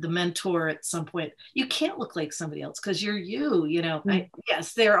 and the mentor at some point, you can't look like somebody else because you're you know.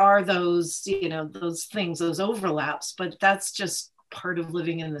 Yes, there are those, you know, those things, those overlaps, but that's just part of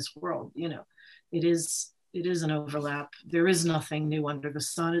living in this world, you know. It is an overlap. There is nothing new under the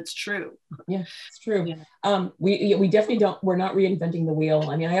sun. It's true. Yeah, it's true. Yeah. We definitely we're not reinventing the wheel.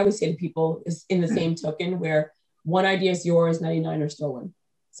 I mean, I always say to people, is in the same token, where one idea is yours, 99 are stolen.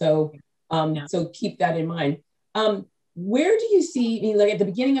 So, so keep that in mind. Where do you see, I mean, like at the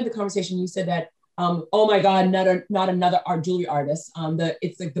beginning of the conversation, you said that, oh my God, not another art jewelry artist.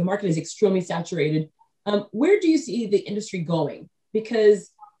 It's like the market is extremely saturated. Where do you see the industry going?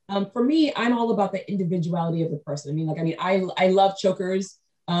 Because for me, I'm all about the individuality of the person. I love chokers.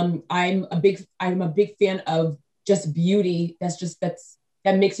 I'm a big fan of just beauty.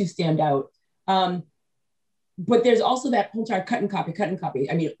 That makes you stand out. But there's also that whole entire cut and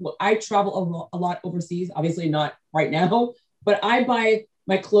copy. I mean, I travel a lot overseas, obviously not right now, but I buy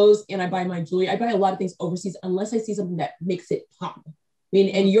my clothes and I buy my jewelry. I buy a lot of things overseas unless I see something that makes it pop. I mean,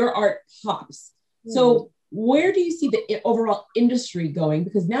 and your art pops. So where do you see the overall industry going?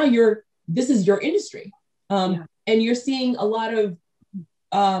 Because now this is your industry. And you're seeing a lot of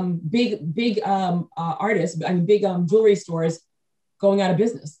big artists, I mean, big jewelry stores going out of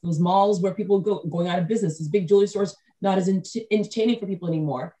business. Those malls where people going out of business, these big jewelry stores, not as entertaining for people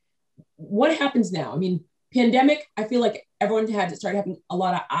anymore. What happens now? I mean, pandemic, I feel like everyone had to start having a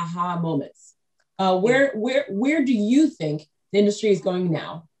lot of aha moments. Where do you think the industry is going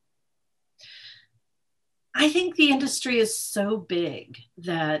now? I think the industry is so big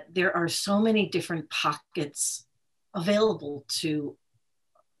that there are so many different pockets available to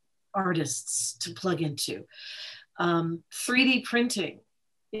artists to plug into. 3D printing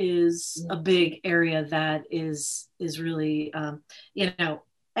is a big area that is really, you know,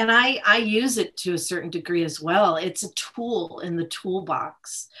 and I use it to a certain degree as well. It's a tool in the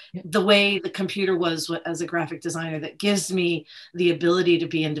toolbox, the way the computer was as a graphic designer, that gives me the ability to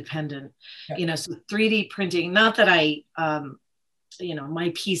be independent. You know, so 3D printing, not that you know,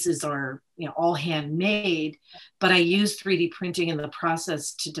 my pieces are, you know, all handmade, but I use 3D printing in the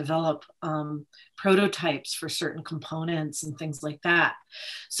process to develop prototypes for certain components and things like that.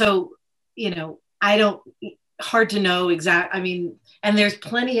 So, you know, hard to know exact. I mean, and there's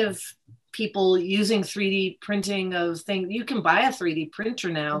plenty of people using 3D printing of things. You can buy a 3D printer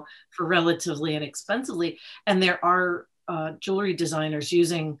now for relatively inexpensively. And there are jewelry designers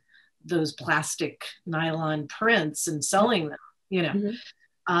using those plastic nylon prints and selling them, you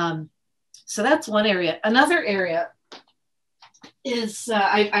know. So that's one area. Another area is,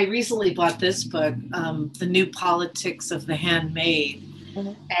 I recently bought this book, The New Politics of the Handmade.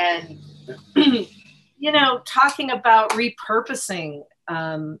 And, you know, talking about repurposing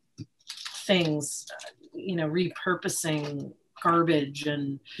things, you know, repurposing garbage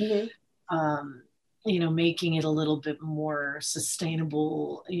and, you know, making it a little bit more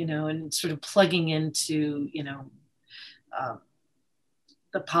sustainable, you know, and sort of plugging into, you know,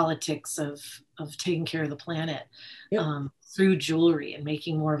 the politics of taking care of the planet through jewelry and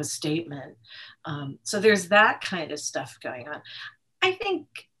making more of a statement. So there's that kind of stuff going on. I think,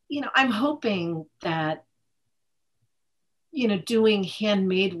 you know, I'm hoping that, you know, doing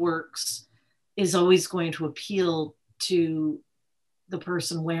handmade works is always going to appeal to the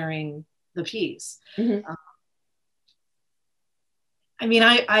person wearing the piece. I mean,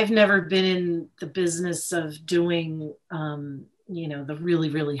 I've never been in the business of doing, you know, the really,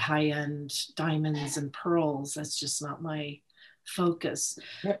 really high end diamonds and pearls. That's just not my focus.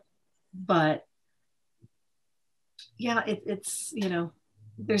 But yeah, it's, you know,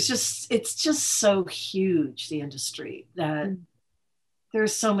 it's just so huge, the industry, that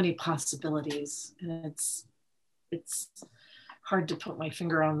there's so many possibilities, and it's hard to put my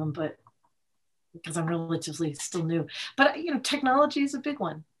finger on them, but because I'm relatively still new. But technology is a big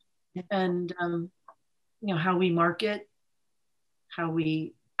one, and how we market,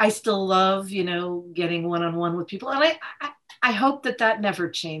 I still love getting one-on-one with people, and I hope that never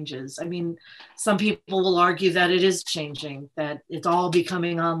changes. I mean, some people will argue that it is changing, that it's all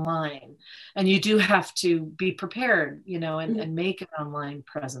becoming online, and you do have to be prepared, and make an online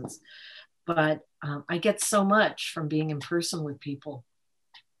presence. But I get so much from being in person with people,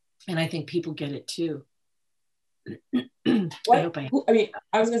 and I think people get it too. I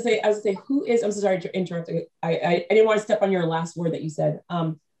was gonna say, who is? I'm so sorry to interrupt. I didn't want to step on your last word that you said.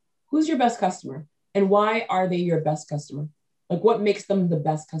 Who's your best customer, and why are they your best customer? Like, what makes them the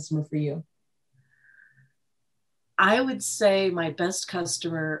best customer for you? I would say my best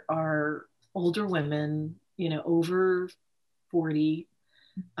customer are older women, over 40,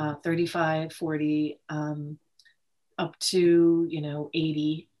 35, 40, up to,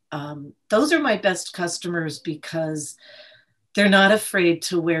 80. Those are my best customers because they're not afraid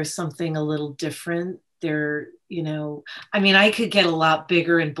to wear something a little different. They're, I could get a lot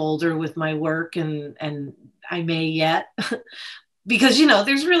bigger and bolder with my work, and I may yet, because,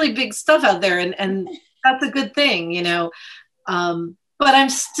 there's really big stuff out there, and that's a good thing, but I'm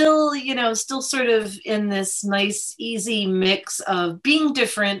still, still sort of in this nice, easy mix of being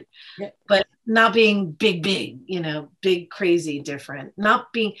different, but not being big, big, crazy different,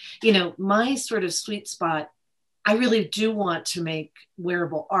 not being, my sort of sweet spot. I really do want to make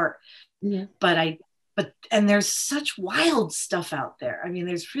wearable art, and there's such wild stuff out there. I mean,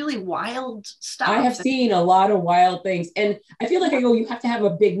 there's really wild stuff. I have seen a lot of wild things, and I feel like you have to have a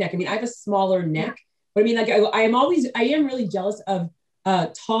big neck. I mean, I have a smaller neck, but I mean, like I am really jealous of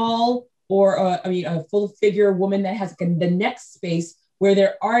tall or a full figure woman that has the neck space where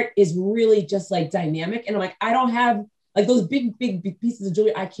their art is really just like dynamic. And I'm like, I don't have like those big pieces of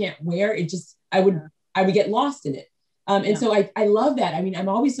jewelry I can't wear. It just, I would get lost in it. So I love that. I mean, I'm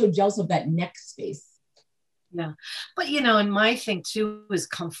always so jealous of that neck space. Yeah. But, and my thing too is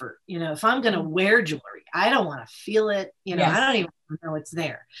comfort. If I'm going to wear jewelry, I don't want to feel it. I don't even know it's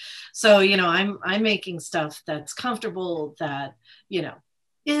there. So, I'm making stuff that's comfortable, that,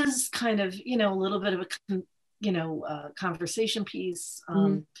 is kind of, a little bit of a conversation piece,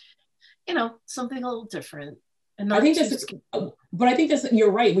 something a little different. And I think that's,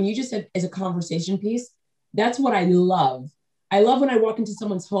 you're right. When you just said as a conversation piece, that's what I love. I love when I walk into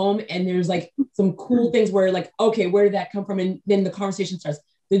someone's home and there's like some cool things where like, okay, where did that come from? And then the conversation starts.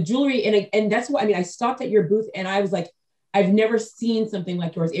 The jewelry, and that's what, I stopped at your booth and I was like, I've never seen something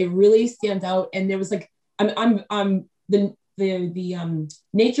like yours. It really stands out. And there was like, the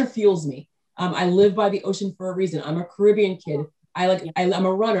nature fuels me. I live by the ocean for a reason. I'm a Caribbean kid. I'm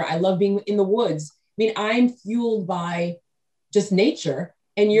a runner. I love being in the woods. I mean, I'm fueled by just nature,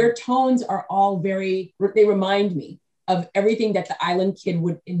 and your tones are all they remind me of everything that the island kid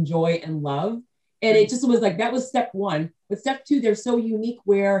would enjoy and love. And it just was like, that was step one. But step two, they're so unique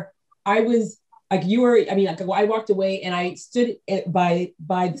where I was like, I walked away and I stood by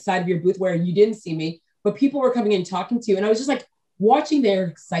the side of your booth where you didn't see me, but people were coming in talking to you. And I was just like watching their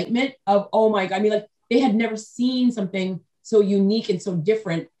excitement of, oh my God, like they had never seen something so unique and so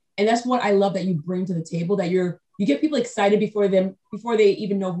different. And that's what I love that you bring to the table, that you get people excited before they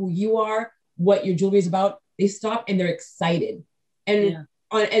even know who you are, what your jewelry is about. They stop and they're excited. And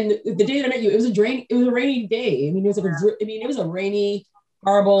and the day that I met you, it was a rainy day. I mean, it was a rainy,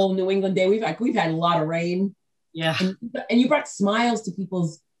 horrible New England day. We've had a lot of rain. Yeah. And you brought smiles to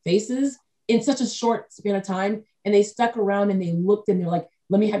people's faces in such a short span of time. And they stuck around and they looked and they're like,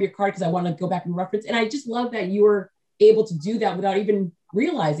 let me have your card because I want to go back and reference. And I just love that you were able to do that without even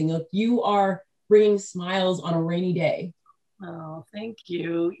realizing, like, you are bringing smiles on a rainy day. Oh, thank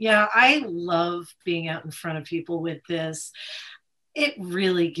you. Yeah, I love being out in front of people with this. It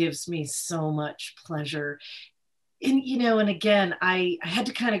really gives me so much pleasure. And, and again, I had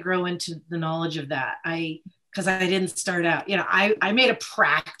to kind of grow into the knowledge of that. Because I didn't start out, I made a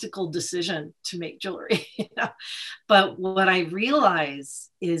practical decision to make jewelry, but what I realize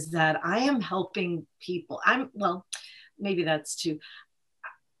is that I am helping people. Maybe that's too,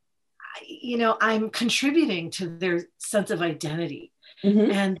 I'm contributing to their sense of identity.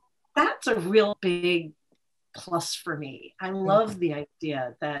 Mm-hmm. And that's a real big plus for me. I love the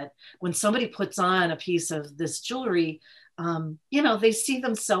idea that when somebody puts on a piece of this jewelry, they see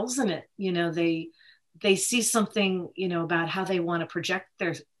themselves in it. They see something, about how they want to project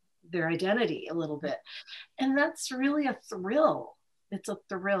their identity a little bit. And that's really a thrill. It's a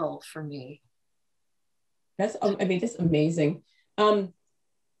thrill for me. That's amazing.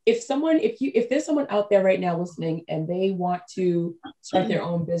 if there's someone out there right now listening and they want to start their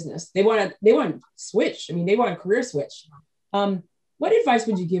own business, they want to switch. I mean, they want a career switch. What advice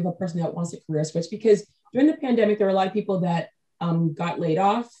would you give a person that wants a career switch? Because during the pandemic, there were a lot of people that got laid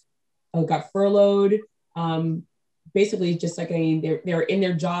off, got furloughed, basically just like, I mean, they're in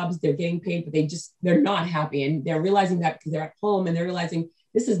their jobs, they're getting paid, but they're not happy. And they're realizing that because they're at home and they're realizing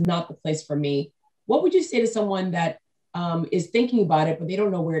this is not the place for me. What would you say to someone that is thinking about it, but they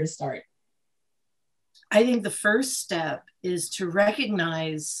don't know where to start? I think the first step is to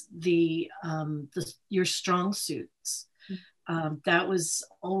recognize your strong suits. That was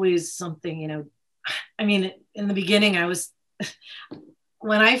always something, I mean, in the beginning,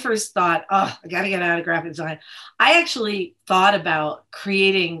 when I first thought, I got to get out of graphic design, I actually thought about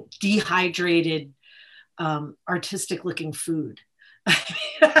creating dehydrated, artistic looking food.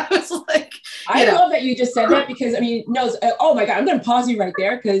 I was like, I love that you just said that, because I mean, no, oh my God, I'm going to pause you right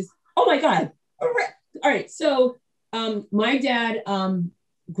there because, oh my God. All right. So, my dad,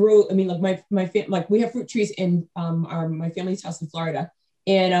 grew, I mean, like like we have fruit trees in, my family's house in Florida.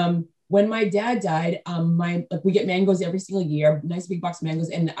 And, when my dad died, we get mangoes every single year, nice big box of mangoes.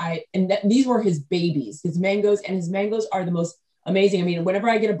 And these were his babies, his mangoes are the most amazing. I mean, whenever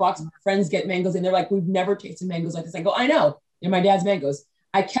I get a box, friends get mangoes and they're like, we've never tasted mangoes like this. I go, I know, they're my dad's mangoes.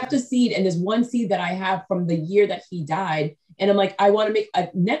 I kept a seed, and there's one seed that I have from the year that he died. And I'm like, I want to make a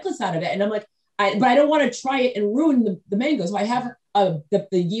necklace out of it. And I'm like, but I don't want to try it and ruin the mangoes. So I have the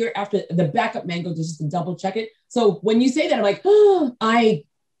year after the backup mango just to double check it. So when you say that, I'm like,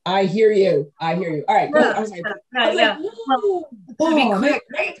 I hear you. All right. Yeah, I was like, to be quick,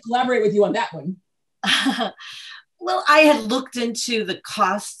 I have to collaborate with you on that one. Well, I had looked into the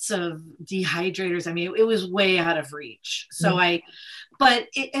costs of dehydrators. I mean, it was way out of reach. So but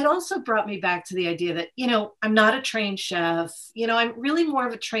it also brought me back to the idea that, I'm not a trained chef, I'm really more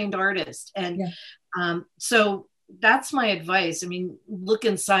of a trained artist. And so that's my advice. I mean, look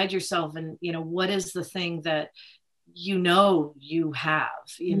inside yourself and, what is the thing that you have,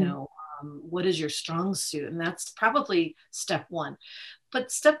 what is your strong suit? And that's probably step one.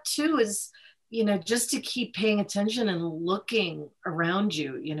 But step two is, just to keep paying attention and looking around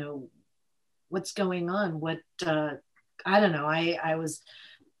you, what's going on, I don't know. I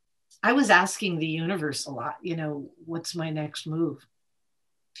was asking the universe a lot, what's my next move?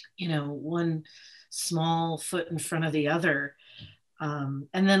 One small foot in front of the other. And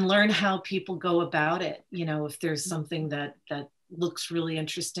then learn how people go about it. If there's something that looks really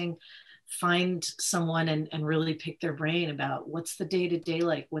interesting, find someone and really pick their brain about what's the day-to-day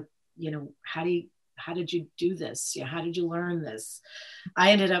like, how did you do this? How did you learn this?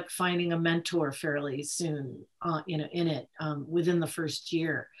 I ended up finding a mentor fairly soon, in it, within the first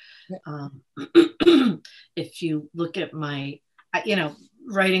year. If you look at my,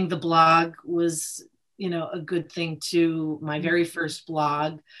 writing the blog was, a good thing too. My very first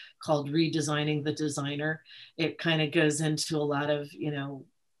blog called Redesigning the Designer, it kind of goes into a lot of,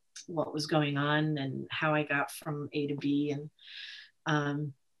 what was going on and how I got from A to B.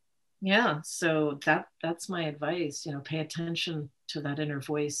 And so that's my advice, pay attention to that inner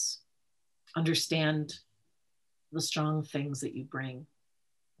voice, understand the strong things that you bring.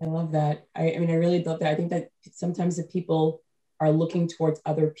 I love that. I mean, I really love that. I think that sometimes if people are looking towards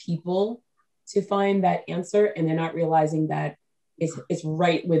other people to find that answer, and they're not realizing that it's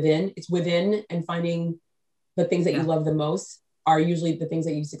right within, and finding the things that you love the most are usually the things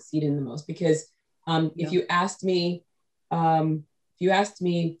that you succeed in the most. Because if you asked me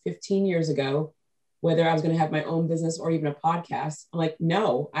 15 years ago whether I was going to have my own business or even a podcast, I'm like,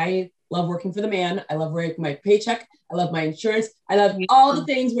 no, I love working for the man. I love working my paycheck. I love my insurance. I love all the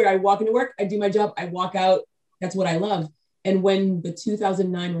things where I walk into work, I do my job, I walk out. That's what I love. And when the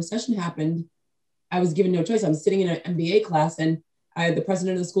 2009 recession happened, I was given no choice. I'm sitting in an MBA class, and the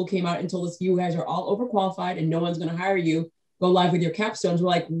president of the school came out and told us, you guys are all overqualified and no one's going to hire you. Go live with your capstones. We're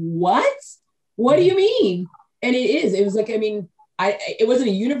like, what? What do you mean? And it was like, I mean, it wasn't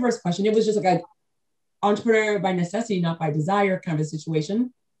a universe question. It was just like a entrepreneur by necessity, not by desire kind of a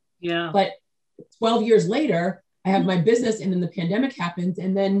situation. Yeah. But 12 years later, I have my business, and then the pandemic happened.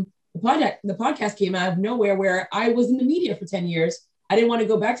 And then the podcast came out of nowhere, where I was in the media for 10 years. I didn't want to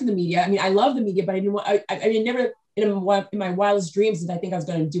go back to the media. I mean, I love the media, but I didn't want, I mean, never in my wildest dreams did I think I was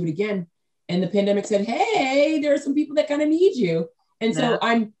going to do it again. And the pandemic said, hey, there are some people that kind of need you. And so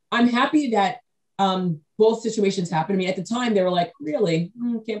I'm happy that both situations happened. I mean, at the time they were like, really,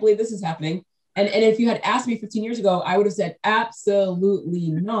 can't believe this is happening. And if you had asked me 15 years ago, I would have said, absolutely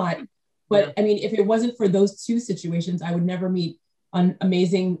not. But I mean, if it wasn't for those two situations, I would never meet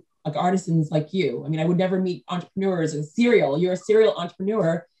amazing like artisans like you. I mean, I would never meet entrepreneurs and you're a serial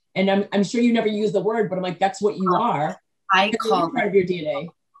entrepreneur. And I'm sure you never use the word, but I'm like, that's what you are. I call part of your DNA.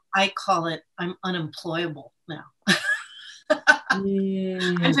 I call it, I'm unemployable now.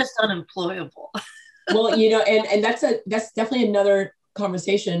 Mm. I'm just unemployable. Well, you know, and that's definitely another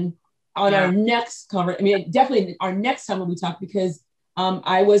conversation on our next conversation. I mean, definitely our next time when we talk, because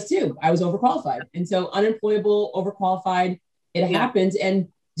I was too. I was overqualified. And so unemployable, overqualified, it happens. And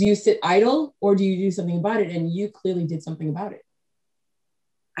do you sit idle or do you do something about it? And you clearly did something about it.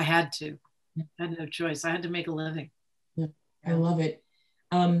 I had to. I had no choice. I had to make a living. Yeah, I love it.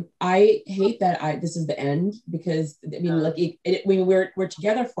 I hate that this is the end, because I mean, like when we're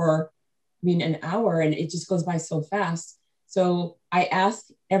together for, I mean, an hour, and it just goes by so fast. So I ask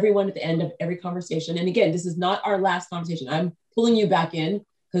everyone at the end of every conversation, and again, this is not our last conversation. I'm pulling you back in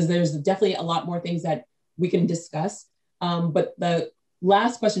because there's definitely a lot more things that we can discuss. But the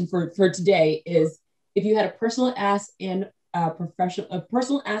last question for today is, if you had a personal ask and a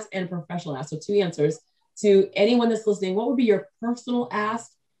personal ask and a professional ask, so 2 answers to anyone that's listening, what would be your personal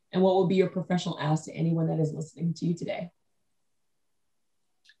ask and what would be your professional ask to anyone that is listening to you today?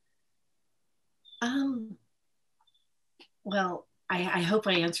 Well, I hope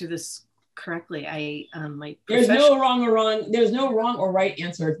I answer this correctly. There's no wrong or right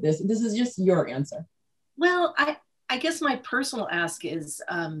answer to this. This is just your answer. Well, I guess my personal ask is,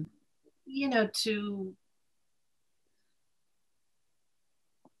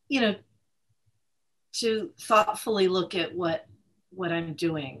 to thoughtfully look at what I'm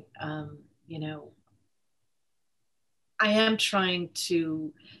doing. I am trying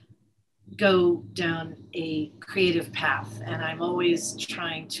to go down a creative path, and I'm always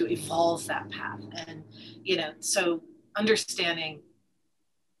trying to evolve that path. And, so understanding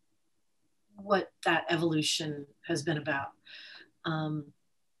what that evolution has been about.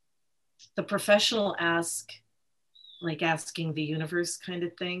 The professional ask, like asking the universe kind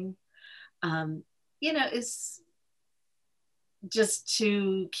of thing, is just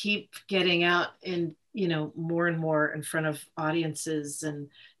to keep getting out in, more and more in front of audiences, and,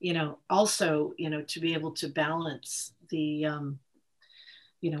 also, to be able to balance the,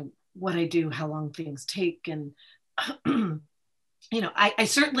 what I do, how long things take. And, I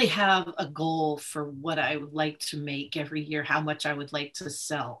certainly have a goal for what I would like to make every year, how much I would like to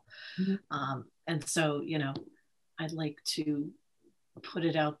sell. Mm-hmm. And so, I'd like to put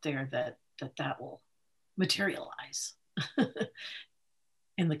it out there that will materialize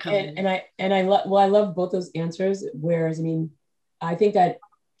in the coming. And I love both those answers. Whereas, I mean, I think that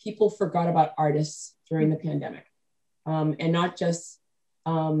people forgot about artists during the pandemic, and not just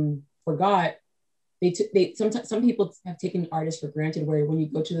forgot. Sometimes some people have taken artists for granted, where when you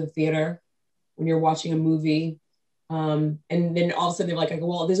go to the theater, when you're watching a movie, and then all of a sudden they're like,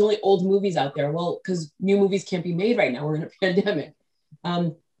 well, there's only old movies out there. Well, because new movies can't be made right now. We're in a pandemic.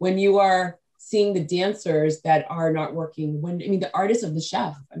 When you are seeing the dancers that are not working, the artist of the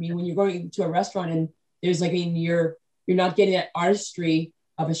chef, when you're going to a restaurant and there's you're not getting that artistry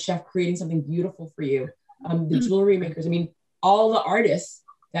of a chef creating something beautiful for you. The jewelry makers, all the artists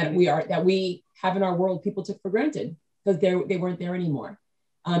that we have in our world, people took for granted because they weren't there anymore.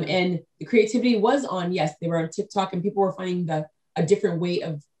 And the creativity was on, yes, they were on TikTok, and people were finding a different way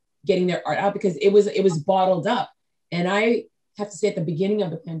of getting their art out because it was bottled up. And I have to say, at the beginning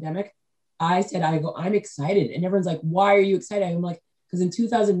of the pandemic, I said, I'm excited. And everyone's like, why are you excited? I'm like, because in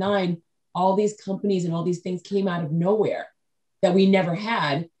 2009, all these companies and all these things came out of nowhere that we never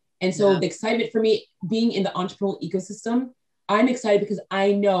had. And so the excitement for me being in the entrepreneurial ecosystem, I'm excited because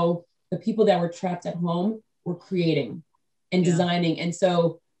I know the people that were trapped at home were creating and designing. And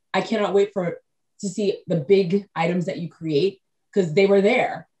so I cannot wait to see the big items that you create, because they were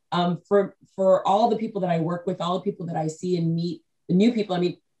there. For all the people that I work with, all the people that I see and meet, the new people,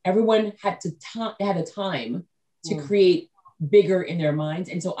 everyone had a time to create bigger in their minds.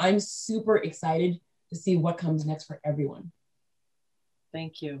 And so I'm super excited to see what comes next for everyone.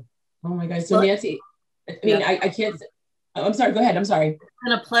 Thank you. Oh my God. So Nancy, I can't, I'm sorry, go ahead. I'm sorry. It's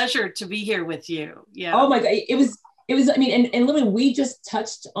been a pleasure to be here with you. Yeah. Oh my God. It was, and literally we just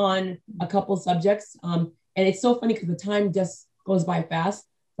touched on a couple of subjects. And it's so funny because the time just goes by fast,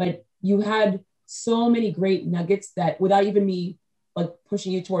 but you had so many great nuggets that without even me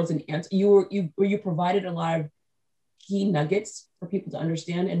pushing you towards an answer, you provided a lot of key nuggets for people to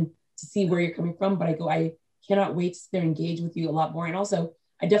understand and to see where you're coming from. But I cannot wait to sit there and engage with you a lot more. And also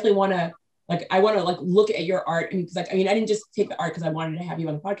I definitely want to look at your art. Because I didn't just take the art because I wanted to have you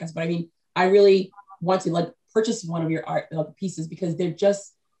on the podcast, but I really want to purchase one of your art pieces because they're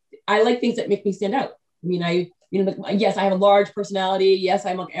just, I like things that make me stand out. you know, like, yes, I have a large personality. Yes,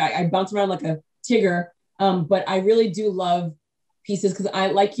 I bounce around like a Tigger. But I really do love pieces because I,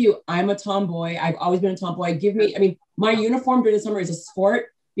 like you, I'm a tomboy. I've always been a tomboy. I mean, my uniform during the summer is a sport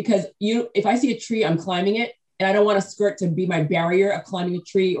because if I see a tree, I'm climbing it, and I don't want a skirt to be my barrier of climbing a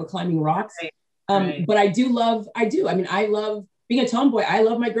tree or climbing rocks. Right. But I mean, I love being a tomboy. I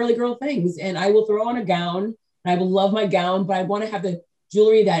love my girly girl things, and I will throw on a gown, and I will love my gown, but I want to have the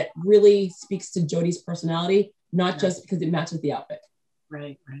jewelry that really speaks to Jodi's personality, not just because it matches the outfit.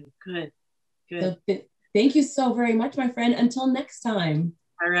 Right. Good. So thank you so very much, my friend. Until next time.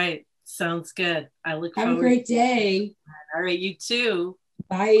 All right. Sounds good. I look forward. Have a great day. All right. You too.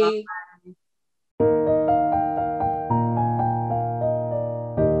 Bye. Bye.